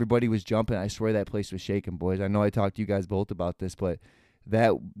 Everybody was jumping. I swear that place was shaking, boys. I know I talked to you guys both about this, but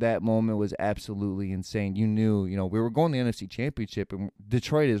that moment was absolutely insane. You knew, we were going to the NFC Championship, and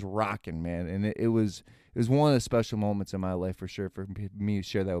Detroit is rocking, man. And it was one of the special moments in my life for sure, for me to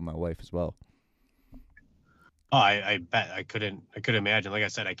share that with my wife as well. Oh, I bet I couldn't imagine. Like I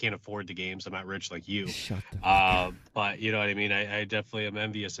said, I can't afford the games. I'm not rich like you. Shut the fuck up. But you know what I mean? I definitely am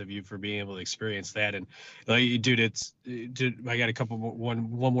envious of you for being able to experience that. And dude, I got a couple more,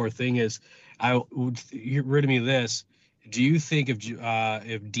 one more thing is get rid of me of this. Do you think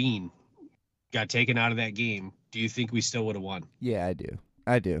if Dean got taken out of that game, do you think we still would have won? Yeah,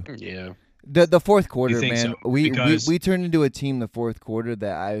 I do. Yeah. The fourth quarter, man, so? we turned into a team the fourth quarter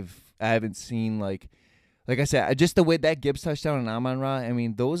that I haven't seen like I said, just the way that Gibbs touchdown and Amon-Ra, I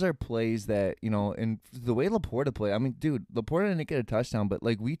mean, those are plays that, and the way Laporta played, I mean, dude, Laporta didn't get a touchdown, but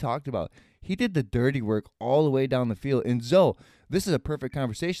like we talked about, he did the dirty work all the way down the field. And Zoe, this is a perfect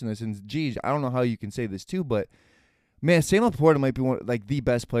conversation. And Gee, I don't know how you can say this too, but man, Sam Laporta might be the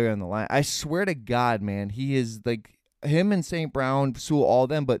best player on the line. I swear to God, man, he is like him and St. Brown, Sewell, all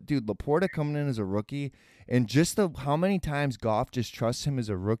them. But dude, Laporta coming in as a rookie, and just how many times Goff just trusts him as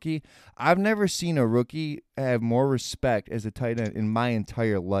a rookie. I've never seen a rookie have more respect as a tight end in my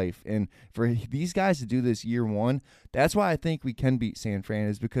entire life. And for these guys to do this year one, that's why I think we can beat San Fran,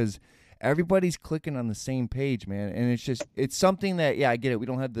 is because everybody's clicking on the same page, man. And it's something that, I get it. We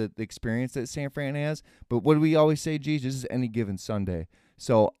don't have the experience that San Fran has. But what do we always say, Geez? This is any given Sunday.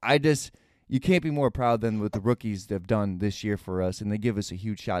 So you can't be more proud than what the rookies have done this year for us. And they give us a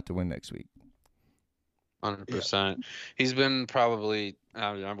huge shot to win next week. 100%. He's been probably,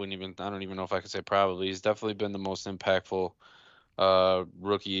 I don't even know if I could say probably. He's definitely been the most impactful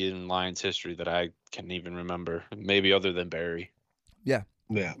rookie in Lions history that I can even remember. Maybe other than Barry. Yeah.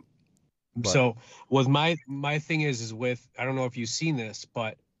 But. So with my thing is with, I don't know if you've seen this,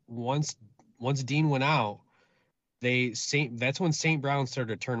 but once Dean went out, that's when St. Brown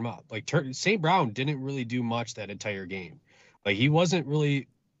started to turn him up. Like St. Brown didn't really do much that entire game. Like he wasn't really.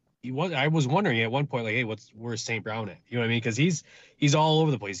 I was wondering at one point, like, hey, where's St. Brown at? You know what I mean? Because he's all over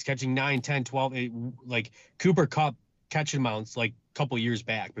the place. He's catching 9, 10, 12, like Cooper Kupp catching mounts like a couple years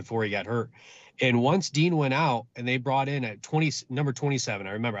back before he got hurt. And once Dean went out and they brought in at number 27,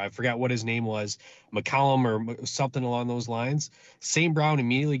 I forgot what his name was, McCollum or something along those lines, St. Brown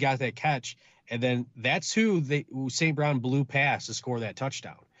immediately got that catch. and then that's who St. Brown blew past to score that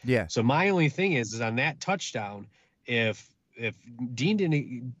touchdown. Yeah. So my only thing is on that touchdown, if Dean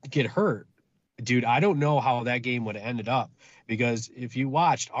didn't get hurt, dude, I don't know how that game would have ended up, because if you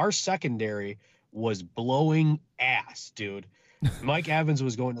watched, our secondary was blowing ass, dude. Mike Evans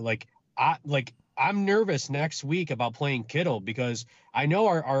was going to I'm nervous next week about playing Kittle, because I know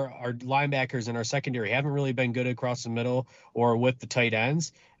our linebackers and our secondary haven't really been good across the middle or with the tight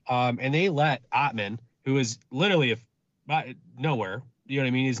ends. And they let Ottman, who is literally nowhere, you know what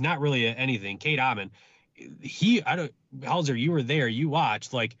I mean? He's not really anything. Kate Ottman, Halzer, you were there, you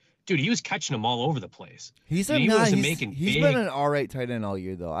watched, like, dude, he was catching them all over the place. He's been an all right tight end all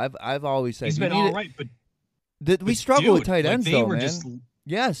year, though. I've always said he's been all right, but we struggle with tight ends, though, man. Just,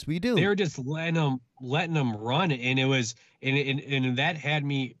 yes, we do. They were just letting them run, and it was and that had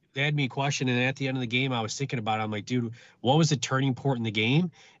me questioning. And at the end of the game, I was thinking about it. I'm like, dude, what was the turning point in the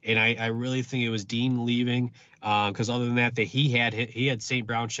game? And I really think it was Dean leaving, because other than that, he had St.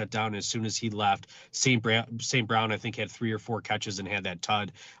 Brown shut down as soon as he left. St. Brown, I think, had 3 or 4 catches and had that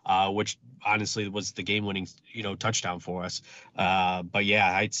tud, which honestly was the game-winning touchdown for us. But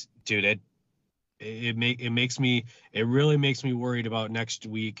yeah, dude, it really makes me worried about next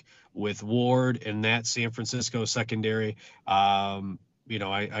week with Ward and that San Francisco secondary.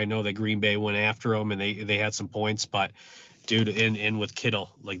 I know that Green Bay went after him and they had some points, but dude, and with Kittle,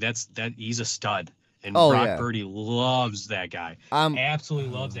 like he's a stud. And Brock Purdy loves that guy.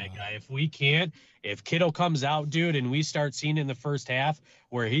 Absolutely loves that guy. If Kittle comes out, dude, and we start seeing in the first half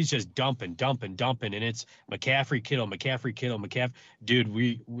where he's just dumping, and it's McCaffrey, Kittle, dude,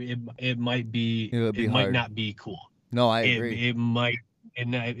 it might not be cool. No, I agree.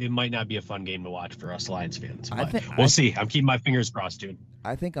 It might not be a fun game to watch for us Lions fans. But we'll see. I'm keeping my fingers crossed, dude.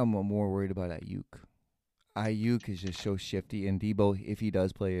 I think I'm more worried about Ayuk. Ayuk is just so shifty, and Debo, if he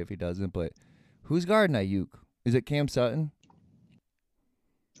does play, if he doesn't, but who's guarding Ayuk? Is it Cam Sutton?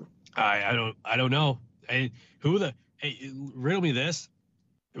 I don't know. Riddle me this.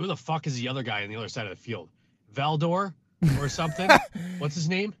 Who the fuck is the other guy on the other side of the field? Valdor or something? What's his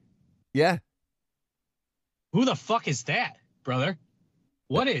name? Yeah. Who the fuck is that, brother?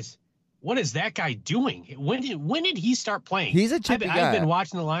 What is that guy doing? When did he start playing? He's a chippy guy. I've been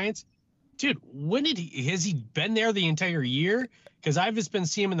watching the Lions. Dude, has he been there the entire year? Because I've just been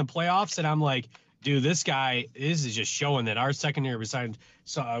seeing him in the playoffs, and I'm like, dude, this is just showing that our secondary, besides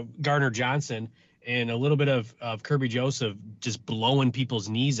Gardner Johnson and a little bit of Kirby Joseph, just blowing people's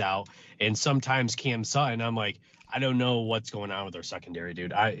knees out, and sometimes Cam Sutton. I'm like, I don't know what's going on with our secondary, dude.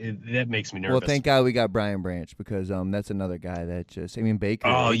 That makes me nervous. Well, thank God we got Brian Branch, because that's another guy that Baker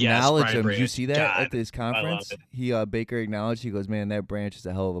acknowledged him. Branch. Did you see that at this I love conference? it. Baker acknowledged. He goes, man, that Branch is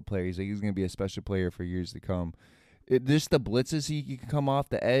a hell of a player. He's like, he's going to be a special player for years to come. Just the blitzes he can come off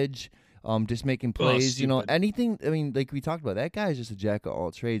the edge, just making plays, anything. I mean, like we talked about, that guy is just a jack of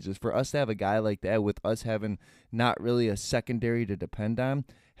all trades. Just for us to have a guy like that, with us having not really a secondary to depend on,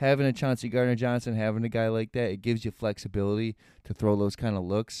 having a Chauncey Gardner-Johnson, having a guy like that, it gives you flexibility to throw those kind of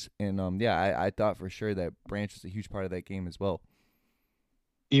looks. And I thought for sure that Branch was a huge part of that game as well.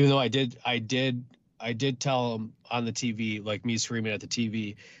 Even though I did tell him on the TV, like me screaming at the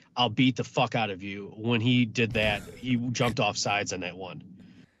TV, I'll beat the fuck out of you. When he did that, he jumped off sides on that one.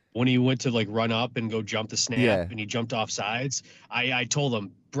 When he went to run up and go jump the snap, and he jumped off sides, I told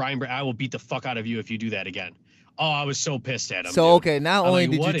him, Brian, I will beat the fuck out of you if you do that again. Oh, I was so pissed at him. So, dude. okay, not only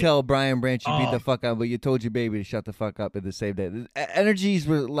did you tell Brian Branch you beat the fuck out, but you told your baby to shut the fuck up at the same day.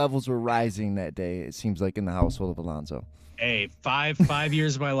 The levels were rising that day, it seems like, in the household of Alonso. Hey, five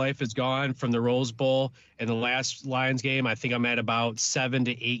years of my life is gone from the Rose Bowl and the last Lions game. I think I'm at about 7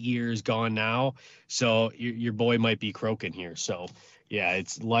 to 8 years gone now. So your boy might be croaking here. So yeah,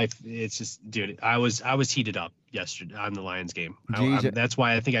 it's life. It's just, dude, I was heated up yesterday on the Lions game. That's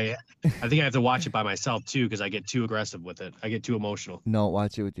why I think I have to watch it by myself too, because I get too aggressive with it. I get too emotional. No,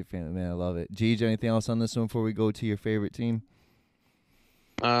 watch it with your family, man. I love it. Gigi, anything else on this one before we go to your favorite team?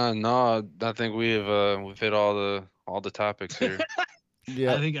 No, I think we've hit all the topics here.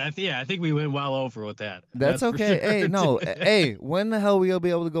 Yeah, I think we went well over with that. That's okay. Sure. Hey, no, hey, when the hell we'll be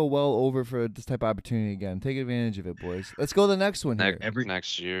able to go well over for this type of opportunity again? Take advantage of it, boys. Let's go to the next one here.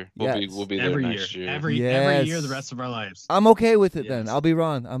 Next year, we'll be there every next year. year. Every year, the rest of our lives. I'm okay with it then. I'll be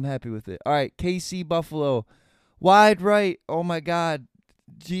wrong. I'm happy with it. All right, KC Buffalo, wide right. Oh my God,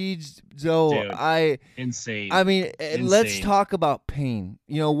 Jeez, Zoe. Insane. I mean, let's talk about pain.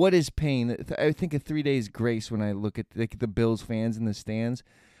 What is pain? I think of 3 days grace when I look at the Bills fans in the stands.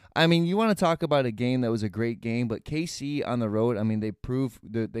 I mean, you want to talk about a game that was a great game, but KC on the road, I mean, they proved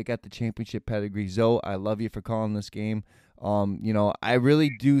that they got the championship pedigree. Zoe, I love you for calling this game. I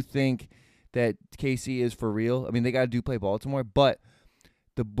really do think that KC is for real. I mean, they got to play Baltimore, but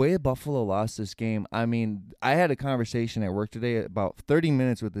the way Buffalo lost this game, I mean, I had a conversation at work today about 30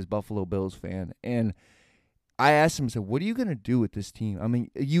 minutes with this Buffalo Bills fan, and I asked him, I said, what are you going to do with this team? I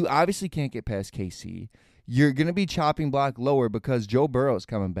mean, you obviously can't get past KC. You're going to be chopping block lower because Joe Burrow's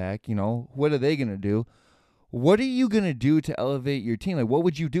coming back. You know, what are they going to do? What are you going to do to elevate your team? Like, what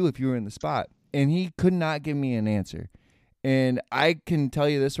would you do if you were in the spot? And he could not give me an answer. And I can tell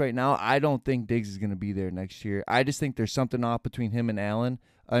you this right now, I don't think Diggs is going to be there next year. I just think there's something off between him and Allen.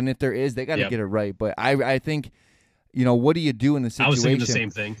 And if there is, they got to get it right. But I think, you know, what do you do in the situation? I was thinking the same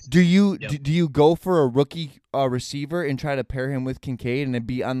thing. Do you go for a rookie receiver and try to pair him with Kincaid and then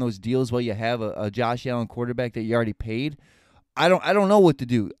be on those deals while you have a Josh Allen quarterback that you already paid? I don't know what to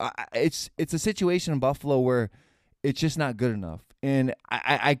do. It's a situation in Buffalo where it's just not good enough. And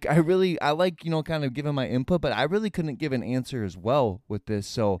I really like, you know, kind of giving my input, but I really couldn't give an answer as well with this.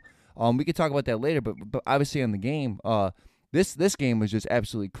 So we could talk about that later. But obviously on the game, this game was just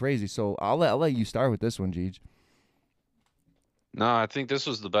absolutely crazy. So I'll let you start with this one, Jeej. No, I think this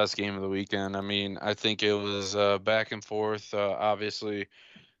was the best game of the weekend. I mean, I think it was back and forth. Obviously,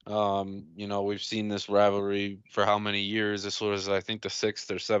 you know, we've seen this rivalry for how many years? This was, I think, the 6th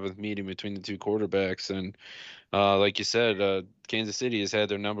or 7th meeting between the two quarterbacks, and like you said, Kansas City has had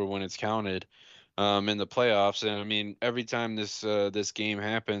their number when it's counted in the playoffs. And I mean, every time this game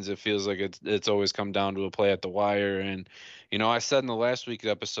happens, it feels like it's always come down to a play at the wire. And you know, I said in the last week's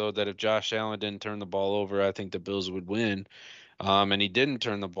episode that if Josh Allen didn't turn the ball over, I think the Bills would win. And he didn't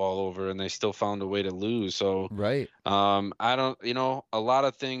turn the ball over, and they still found a way to lose. So, right. I don't, you know, a lot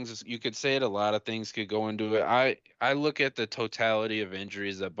of things you could say it. A lot of things could go into it. I look at the totality of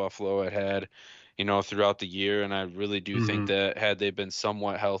injuries that Buffalo had, you know, throughout the year, and I really do think that had they been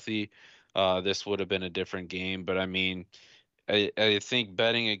somewhat healthy, this would have been a different game. But I mean, I think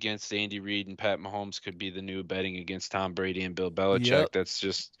betting against Andy Reid and Pat Mahomes could be the new betting against Tom Brady and Bill Belichick. Yep. That's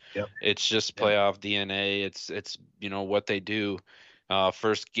just, it's just playoff DNA. It's you know what they do.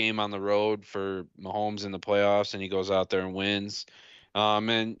 First game on the road for Mahomes in the playoffs, and he goes out there and wins.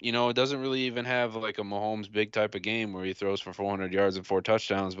 And you know, it doesn't really even have like a Mahomes big type of game where he throws for 400 yards and 4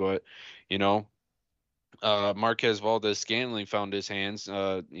 touchdowns, but you know, Marquez Valdez-Scantling found his hands,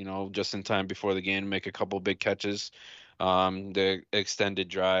 you know, just in time before the game to make a couple big catches. The extended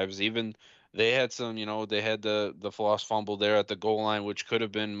drives, even they had some, you know, they had the floss fumble there at the goal line, which could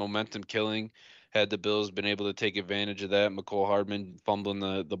have been momentum killing had the Bills been able to take advantage of that. McCole Hardman fumbling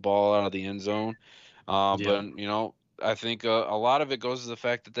the ball out of the end zone. But, you know, I think a lot of it goes to the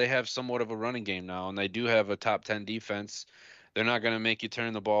fact that they have somewhat of a running game now, and they do have a top 10 defense. They're not going to make you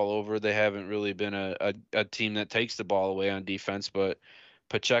turn the ball over. They haven't really been a team that takes the ball away on defense, but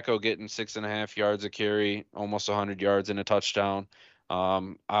Pacheco getting 6.5 yards a carry, almost 100 yards and a touchdown.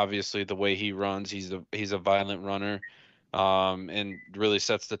 Obviously, the way he runs, he's a violent runner, and really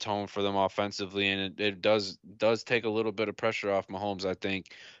sets the tone for them offensively. And it does take a little bit of pressure off Mahomes. I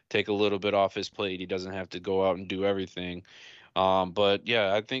think take a little bit off his plate. He doesn't have to go out and do everything. But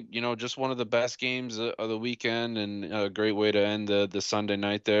yeah, I think, you know, just one of the best games of the weekend, and a great way to end the Sunday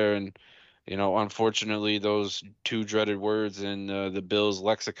night there. And you know, unfortunately, those two dreaded words in the Bills'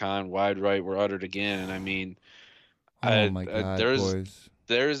 lexicon, wide right, were uttered again. And I mean, Oh my God, boys.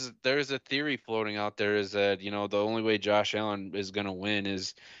 there's a theory floating out there is that, you know, the only way Josh Allen is going to win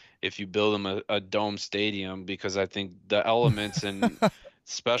is if you build him a dome stadium, because I think the elements and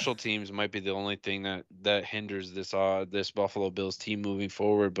special teams might be the only thing that hinders this Buffalo Bills team moving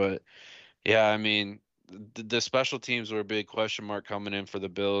forward. But yeah, I mean, the special teams were a big question mark coming in for the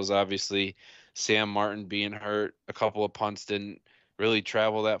Bills. Obviously, Sam Martin being hurt, a couple of punts didn't really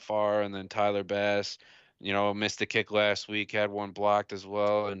travel that far, and then Tyler Bass, you know, missed a kick last week, had one blocked as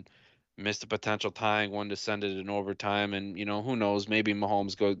well, and missed a potential tying one to send it in overtime. And you know, who knows? Maybe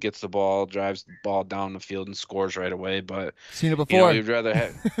Mahomes gets the ball, drives the ball down the field, and scores right away. But Seen it before. you know, you'd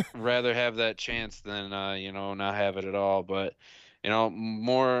rather have that chance than you know, not have it at all. But you know,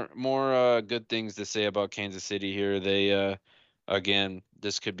 more good things to say about Kansas City here. They again,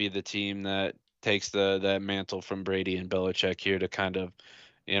 this could be the team that takes that mantle from Brady and Belichick here to kind of,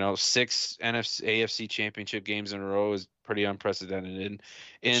 you know, 6 AFC Championship games in a row is pretty unprecedented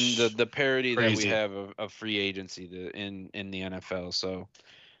in the parity that we have of free agency in the NFL. So,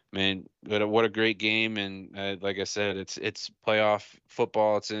 man, what a great game. And like I said, it's playoff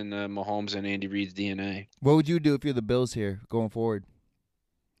football. It's in Mahomes and Andy Reid's DNA. What would you do if you're the Bills here going forward?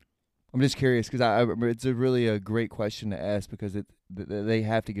 I'm just curious because it's really a great question to ask, because they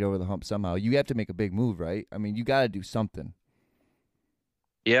have to get over the hump somehow. You have to make a big move, right? I mean, you got to do something.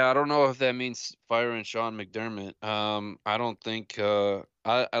 Yeah, I don't know if that means firing Sean McDermott. I don't think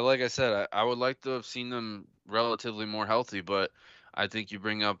I like I said, I would like to have seen them relatively more healthy, but I think you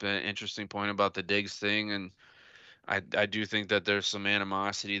bring up an interesting point about the Diggs thing, and I do think that there's some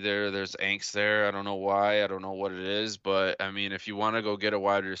animosity there. There's angst there. I don't know why. I don't know what it is, but I mean, if you want to go get a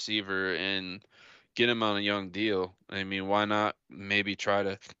wide receiver and get him on a young deal, I mean, why not maybe try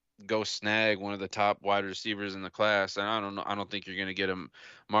to go snag one of the top wide receivers in the class? And I don't know. I don't think you're going to get him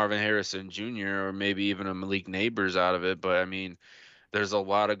Marvin Harrison Jr. or maybe even a Malik Neighbors out of it, but I mean, there's a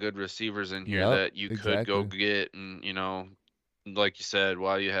lot of good receivers in here Yep, that you could go exactly. get, and like you said,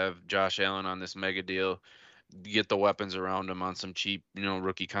 while you have Josh Allen on this mega deal, get the weapons around him on some cheap,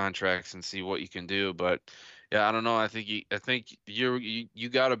 rookie contracts and see what you can do. But yeah, I don't know. I think you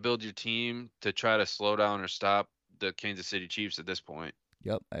got to build your team to try to slow down or stop the Kansas City Chiefs at this point.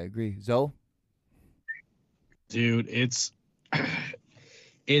 Yep, I agree. Zoe? Dude, it's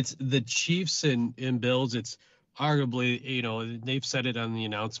the Chiefs and Bills. It's arguably, they've said it on the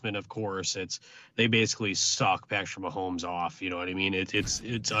announcement, of course. They basically suck Patrick Mahomes off. You know what I mean?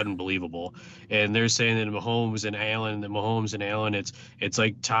 It's unbelievable. And they're saying that Mahomes and Allen, it's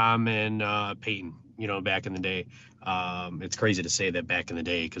like Tom and Peyton, back in the day. It's crazy to say that back in the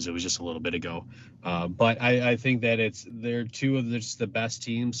day because it was just a little bit ago. But I think that they're two of the best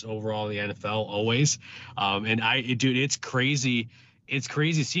teams overall in the NFL always. Dude, it's crazy. It's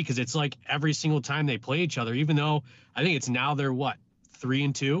crazy to see because it's like every single time they play each other, even though I think it's now they're 3-2.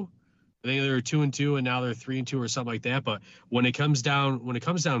 I think they're 2-2 and now they're 3-2 or something like that. But when it comes down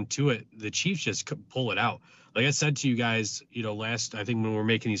to it, the Chiefs just pull it out. Like I said to you guys, I think when we're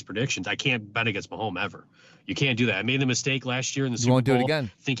making these predictions, I can't bet against Mahomes ever. You can't do that. I made the mistake last year in the Super won't do it Bowl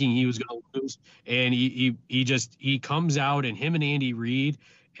again. thinking he was going to lose, and he comes out, and him and Andy Reid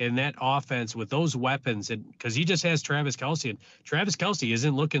and that offense with those weapons, and because he just has Travis Kelce, and Travis Kelce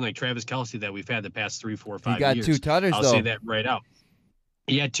isn't looking like Travis Kelce that we've had the past 3, 4, 5 years. He got 2 tutters, I'll though. say that right out.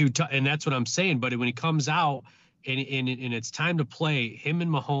 He had 2 and that's what I'm saying. But when he comes out and it's time to play, him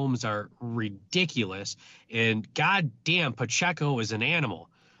and Mahomes are ridiculous. And goddamn, Pacheco is an animal.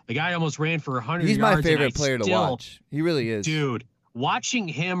 The guy almost ran for 100 yards. He's my favorite player to watch. He really is. Dude, watching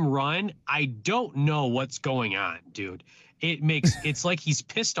him run, I don't know what's going on, dude. It's like he's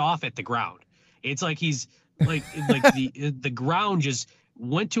pissed off at the ground. It's like he's like the ground just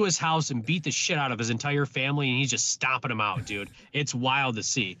went to his house and beat the shit out of his entire family, and he's just stomping them out, dude. It's wild to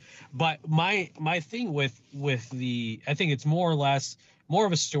see. But my thing with I think it's more or less more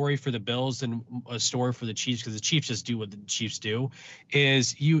of a story for the Bills than a story for the Chiefs, because the Chiefs just do what the Chiefs do.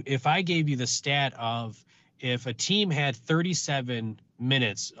 If I gave you the stat of if a team had 37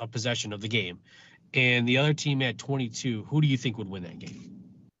 minutes of possession of the game and the other team had 22, who do you think would win that game?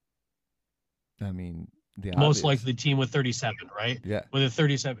 I mean, most likely the team with 37, right? Yeah. With a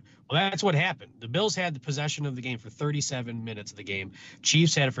 37. Well, that's what happened. The Bills had the possession of the game for 37 minutes of the game.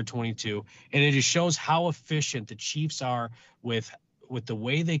 Chiefs had it for 22. And it just shows how efficient the Chiefs are with the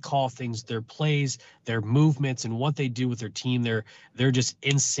way they call things, their plays, their movements, and what they do with their team. They're just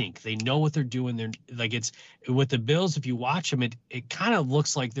in sync. They know what they're doing. They're like, it's with the Bills, if you watch them, it kind of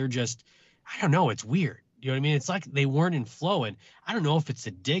looks like they're just, I don't know, it's weird. You know what I mean? It's like they weren't in flow. And I don't know if it's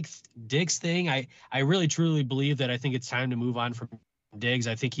a Diggs thing. I really, truly believe that I think it's time to move on from Diggs.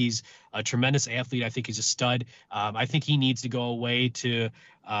 I think he's a tremendous athlete. I think he's a stud. I think he needs to go away to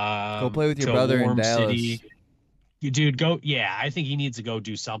go play with your brother in Dallas. City. Dude, go. Yeah, I think he needs to go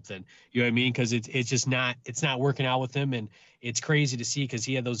do something. You know what I mean? Because it's just not working out with him, and it's crazy to see because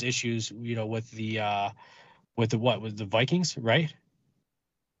he had those issues, with the Vikings, right?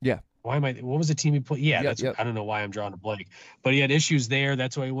 Yeah. What was the team he played? Yeah, I don't know why I'm drawing a blank, but he had issues there.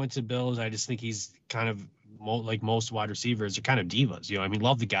 That's why he went to Bills. I just think he's kind of like most wide receivers are kind of divas. You know, I mean,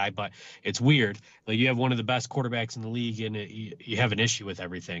 love the guy, but it's weird. Like you have one of the best quarterbacks in the league, and you have an issue with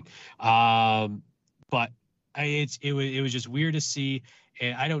everything. But it was just weird to see,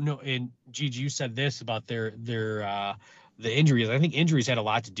 and I don't know. And Gigi, you said this about their the injuries. I think injuries had a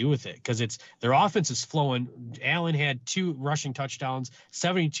lot to do with it because their offense is flowing. Allen had 2 rushing touchdowns,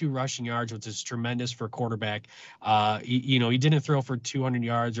 72 rushing yards, which is tremendous for a quarterback. He didn't throw for 200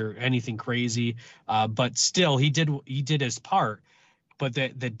 yards or anything crazy, but still he did his part. But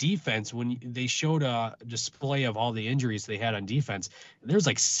the defense, when they showed a display of all the injuries they had on defense, there's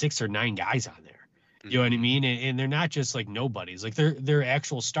like 6 or 9 guys on there. You know what I mean? And they're not just like nobodies. Like they're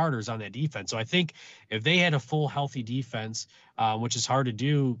actual starters on that defense. So I think if they had a full healthy defense, which is hard to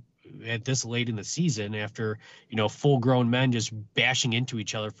do, at this late in the season after, full grown men just bashing into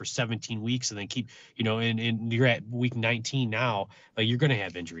each other for 17 weeks and then keep, and you're at week 19 now, like you're going to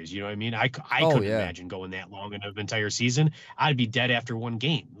have injuries. You know what I mean? I couldn't imagine going that long in an entire season. I'd be dead after one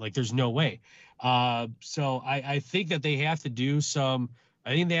game. Like there's no way. So I think that they have to do some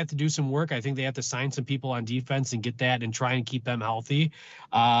work. I think they have to sign some people on defense and get that and try and keep them healthy.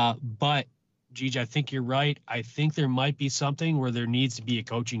 But Gigi, I think you're right. I think there might be something where there needs to be a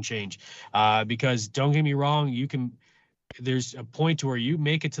coaching change, because don't get me wrong, there's a point to where you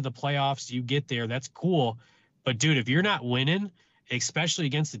make it to the playoffs, you get there, that's cool. But dude, if you're not winning, especially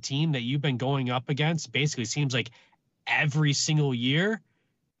against the team that you've been going up against, basically seems like every single year,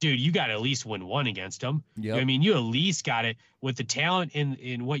 dude, you got to at least win one against them. Yep. You know what I mean? You at least got it with the talent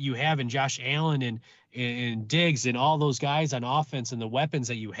in what you have in Josh Allen and Diggs and all those guys on offense and the weapons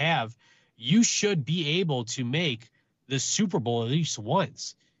that you have. You should be able to make the Super Bowl at least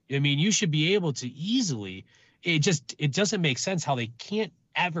once. I mean, you should be able to easily. It doesn't make sense how they can't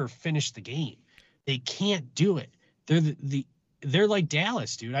ever finish the game. They can't do it. They're like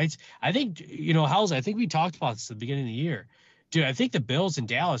Dallas, dude. I think, Howes, I think we talked about this at the beginning of the year. Dude, I think the Bills and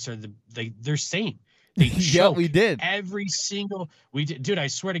Dallas are they're same. They choke we did. Dude, I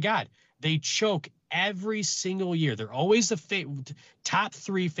swear to God, they choke every single year. They're always the top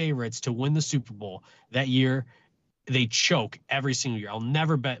 3 favorites to win the Super Bowl that year. They choke every single year. I'll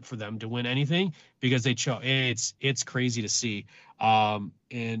never bet for them to win anything because they choke. It's crazy to see.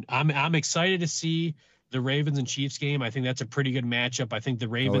 And I'm excited to see the Ravens and Chiefs game. I think that's a pretty good matchup. I think the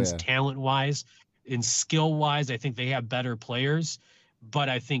Ravens, talent-wise and skill-wise, I think they have better players. But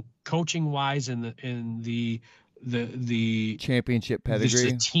I think coaching-wise and the championship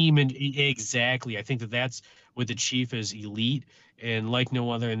pedigree, the team, and exactly, I think that's what the Chief is elite and like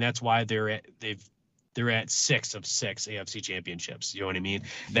no other, and that's why they're at 6 of 6 AFC championships. You know what I mean?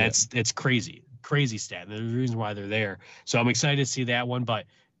 It's crazy stat. And the reason why they're there. So I'm excited to see that one. But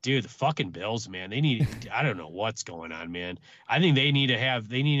dude, the fucking Bills, man, I don't know what's going on, man. I think they need to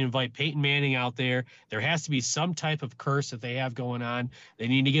invite Peyton Manning out there. There has to be some type of curse that they have going on. They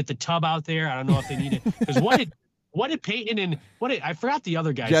need to get the tub out there. I don't know if they need to, because what did Peyton and I forgot the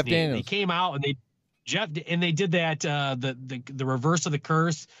other guy's Jeff name. Daniels. They came out and they did that the reverse of the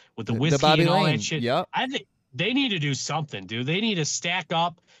curse with the whiskey Bobby and all Lane. that shit. Yep. I think they need to do something, dude. They need to stack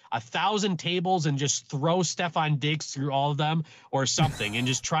up 1,000 tables and just throw Stephon Diggs through all of them or something and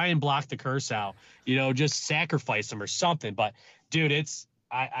just try and block the curse out. Just sacrifice them or something. But dude,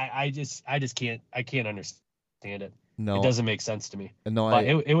 I just can't understand it. No, it doesn't make sense to me. No, but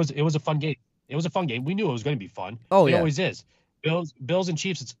it was a fun game. It was a fun game. We knew it was going to be fun. Oh, it yeah. always is. Bills and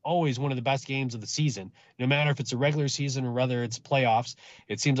Chiefs, it's always one of the best games of the season. No matter if it's a regular season or whether it's playoffs,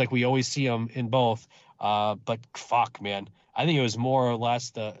 it seems like we always see them in both. But fuck, man. I think it was more or less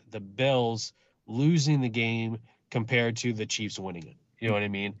the Bills losing the game compared to the Chiefs winning it. You know what I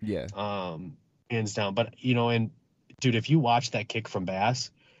mean? Yeah. Hands down. But, and dude, if you watch that kick from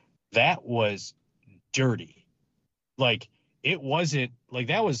Bass, that was dirty. Like, it wasn't like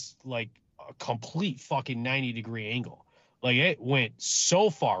that was like a complete fucking 90-degree angle. Like, it went so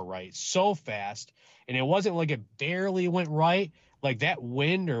far right, so fast, and it wasn't like it barely went right. Like, that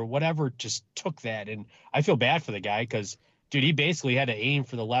wind or whatever just took that, and I feel bad for the guy because, dude, he basically had to aim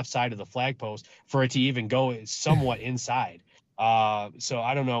for the left side of the flag post for it to even go somewhat inside. So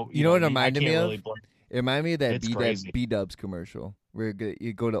I don't know. You know what it reminded me of? Really it reminded me of that It's B-Dubs commercial where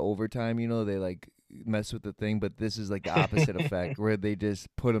you go to overtime, they like mess with the thing, but this is like the opposite effect where they just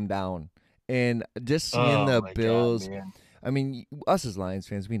put them down. And just seeing the Bills, God, I mean, us as Lions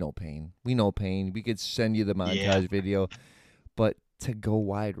fans, we know pain. We could send you the montage video, but to go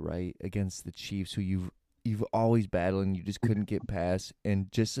wide right against the Chiefs, who you've always battled and you just couldn't get past, and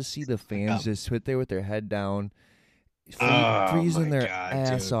just to see the fans just sit there with their head down, freezing their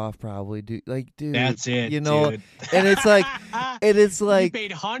ass off, probably, dude. Like, dude, that's it, dude. And it's like, you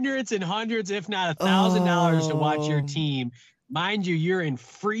paid hundreds and hundreds, if not $1,000, to watch your team. Mind you, you're in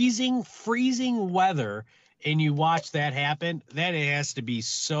freezing weather, and you watch that happen. That has to be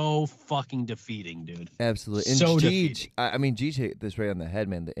so fucking defeating, dude. Absolutely. And so defeating. I mean, G hit this right on the head,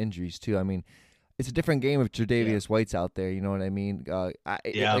 man. The injuries too. I mean, it's a different game if Tre'Davious White's out there. You know what I mean? Like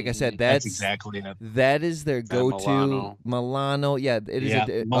I said, that's exactly it. That is their go-to. Milano. Yeah, it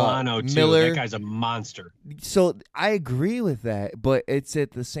is. Milano too. Miller. That guy's a monster. So I agree with that, but it's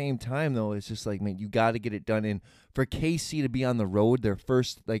at the same time though. It's just like, man, you got to get it done. And for KC to be on the road, their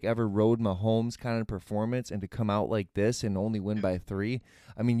first ever road Mahomes kind of performance, and to come out like this and only win by 3.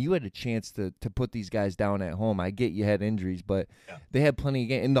 I mean, you had a chance to put these guys down at home. I get you had injuries, but they had plenty of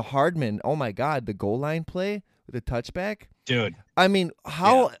games. And the Hardman, oh my God, the goal line play with the touchback, dude. I mean,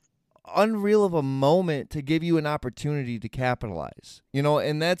 how unreal of a moment to give you an opportunity to capitalize.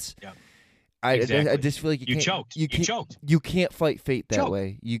 And that's I Exactly. just feel like You choked. You choked. You can't fight fate that Choked.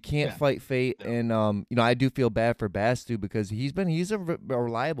 way. You can't Yeah. fight fate, No. and I do feel bad for Bastu because he's a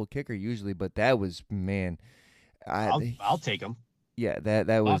reliable kicker usually, but that was I'll take him. Yeah, that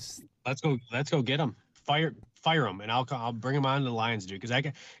was. Let's go get him. Fire him, and I'll bring him on to the Lions, dude.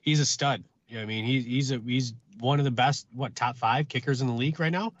 Because he's a stud. I mean, he's one of the best top 5 kickers in the league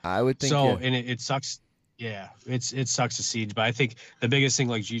right now. I would think so. Yeah. And it sucks. Yeah, it sucks to see, but I think the biggest thing,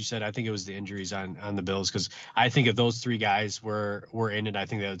 like Gigi said, I think it was the injuries on the Bills, because I think if those 3 guys were in it, I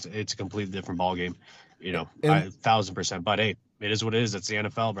think that it's a completely different ball game. 1,000%. But hey, it is what it is. It's the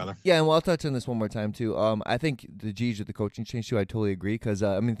NFL, brother. Yeah, and I'll touch on this one more time too. I think the G's with the coaching change too. I totally agree because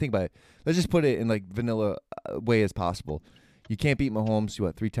think about it. Let's just put it in like vanilla way as possible. You can't beat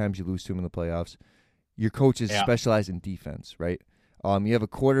Mahomes. 3 times you lose to him in the playoffs. Your coach is specialized in defense, right? You have a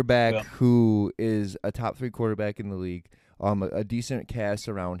quarterback who is a top 3 quarterback in the league. A decent cast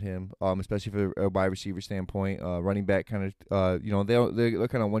around him, especially for a wide receiver standpoint. Running back kind of, they're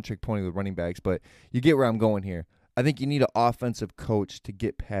kind of one-trick pony with running backs, but you get where I'm going here. I think you need an offensive coach to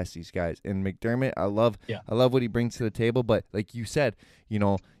get past these guys. And McDermott, I love what he brings to the table. But like you said,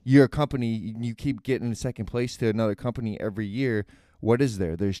 you're a company, you keep getting in second place to another company every year. What is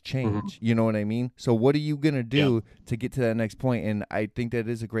there? There's change. Mm-hmm. You know what I mean? So what are you gonna do to get to that next point? And I think that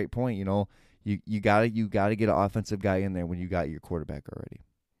is a great point. You gotta get an offensive guy in there when you got your quarterback already.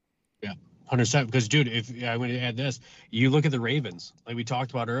 Yeah, 100%. Because dude, if I'm going to add this, you look at the Ravens, like we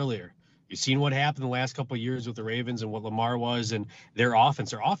talked about earlier. You've seen what happened the last couple of years with the Ravens and what Lamar was and their offense.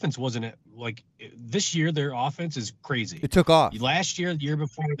 Their offense wasn't like this year. Their offense is crazy. It took off last year. The year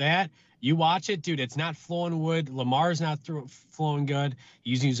before that, you watch it, dude. It's not flowing wood. Lamar's not flowing good.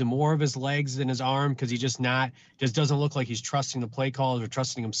 He's using more of his legs than his arm because he just doesn't look like he's trusting the play calls or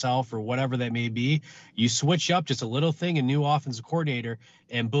trusting himself or whatever that may be. You switch up just a little thing, a new offensive coordinator,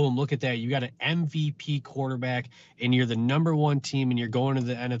 and boom, look at that. You got an MVP quarterback, and you're the number 1 team, and you're going to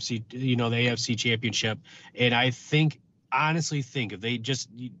the NFC, the AFC Championship. And I honestly think if they just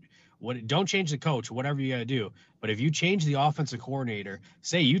don't change the coach, whatever you got to do. But if you change the offensive coordinator,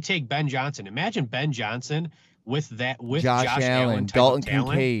 say you take Ben Johnson, imagine Ben Johnson with Josh Allen, Dalton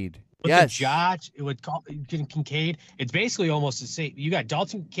Kincaid. Kincaid. It's basically almost the same. You got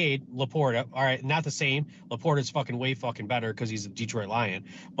Dalton Kincaid, Laporta. All right, not the same. Laporta's fucking way fucking better because he's a Detroit Lion,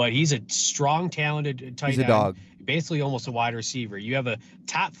 but he's a strong, talented tight end. He's a dog. Basically almost a wide receiver. You have a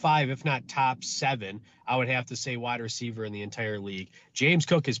top 5, if not top 7, I would have to say, wide receiver in the entire league. James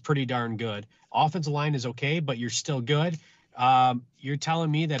Cook is pretty darn good. Offensive line is okay, but you're still good. You're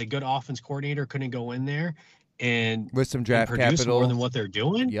telling me that a good offense coordinator couldn't go in there and with some draft capital more than what they're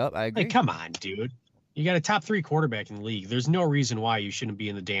doing? Yep, I agree. Like, come on, dude. You got a top 3 quarterback in the league. There's no reason why you shouldn't be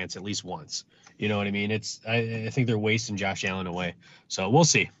in the dance at least once. You know what I mean? I think they're wasting Josh Allen away. So we'll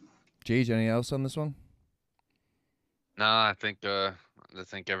see. Gage, anything else on this one? No, I think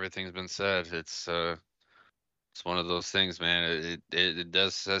everything's been said. It's one of those things, man. It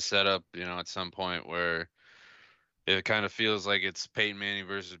does set up, at some point where it kind of feels like it's Peyton Manning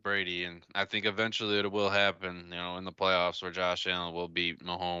versus Brady, and I think eventually it will happen, in the playoffs where Josh Allen will beat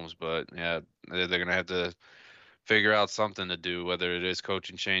Mahomes. But yeah, they're gonna have to figure out something to do, whether it is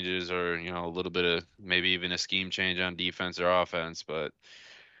coaching changes or a little bit of maybe even a scheme change on defense or offense. But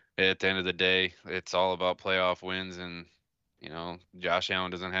at the end of the day, it's all about playoff wins, and Josh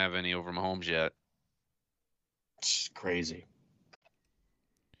Allen doesn't have any over Mahomes yet. It's crazy.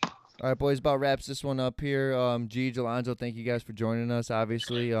 All right, boys, about wraps this one up here. Gigi, Alonzo, thank you guys for joining us.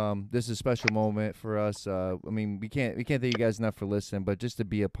 Obviously, this is a special moment for us. We can't thank you guys enough for listening, but just to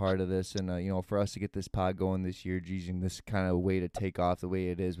be a part of this and for us to get this pod going this year, Gigi, and this kind of way to take off the way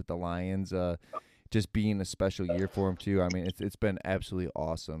it is with the Lions, just being a special year for them too. It's been absolutely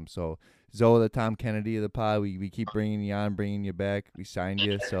awesome. So Zoe, the Tom Kennedy of the pod, we keep bringing you on, bringing you back. We signed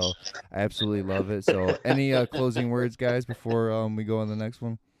you, so I absolutely love it. So any closing words, guys, before we go on the next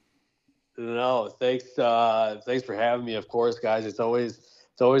one? No, thanks for having me. Of course, guys, it's always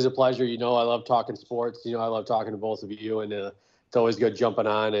a pleasure. I love talking sports. I love talking to both of you, and it's always good jumping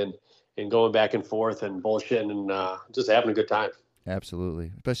on and going back and forth and bullshitting and just having a good time.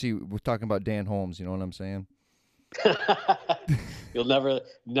 Absolutely, especially we're talking about Dan Holmes. You know what I'm saying? You'll never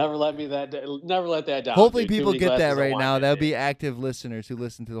let that down. Hopefully, dude. people get that right now. That'll be active listeners who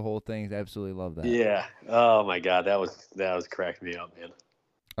listen to the whole thing. Absolutely love that. Yeah. Oh my God, that was cracking me up, man.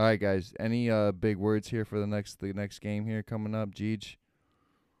 All right, guys. Any big words here for the next game here coming up, Gigi?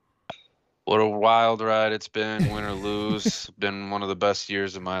 What a wild ride it's been, win or lose. Been one of the best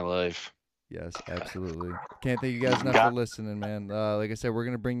years of my life. Yes, absolutely. Can't thank you guys enough for listening, man. Like I said, we're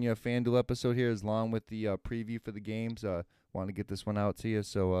going to bring you a FanDuel episode here along with the preview for the games. Want to get this one out to you.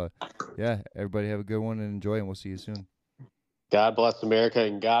 So, yeah, everybody have a good one and enjoy, and we'll see you soon. God bless America,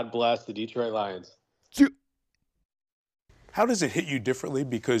 and God bless the Detroit Lions. How does it hit you differently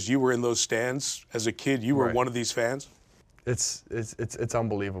because you were in those stands as a kid? You were Right. one of these fans? It's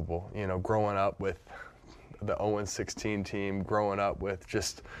unbelievable, you know, growing up with the 0-16 team, growing up with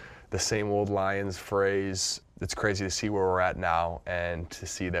just the same old Lions phrase. It's crazy to see where we're at now and to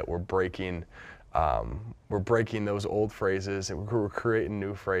see that we're breaking those old phrases and we're creating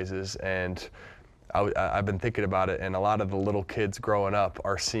new phrases. And I've been thinking about it, and a lot of the little kids growing up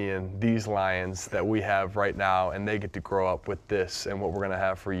are seeing these Lions that we have right now, and they get to grow up with this and what we're going to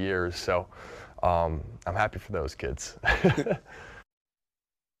have for years. So I'm happy for those kids.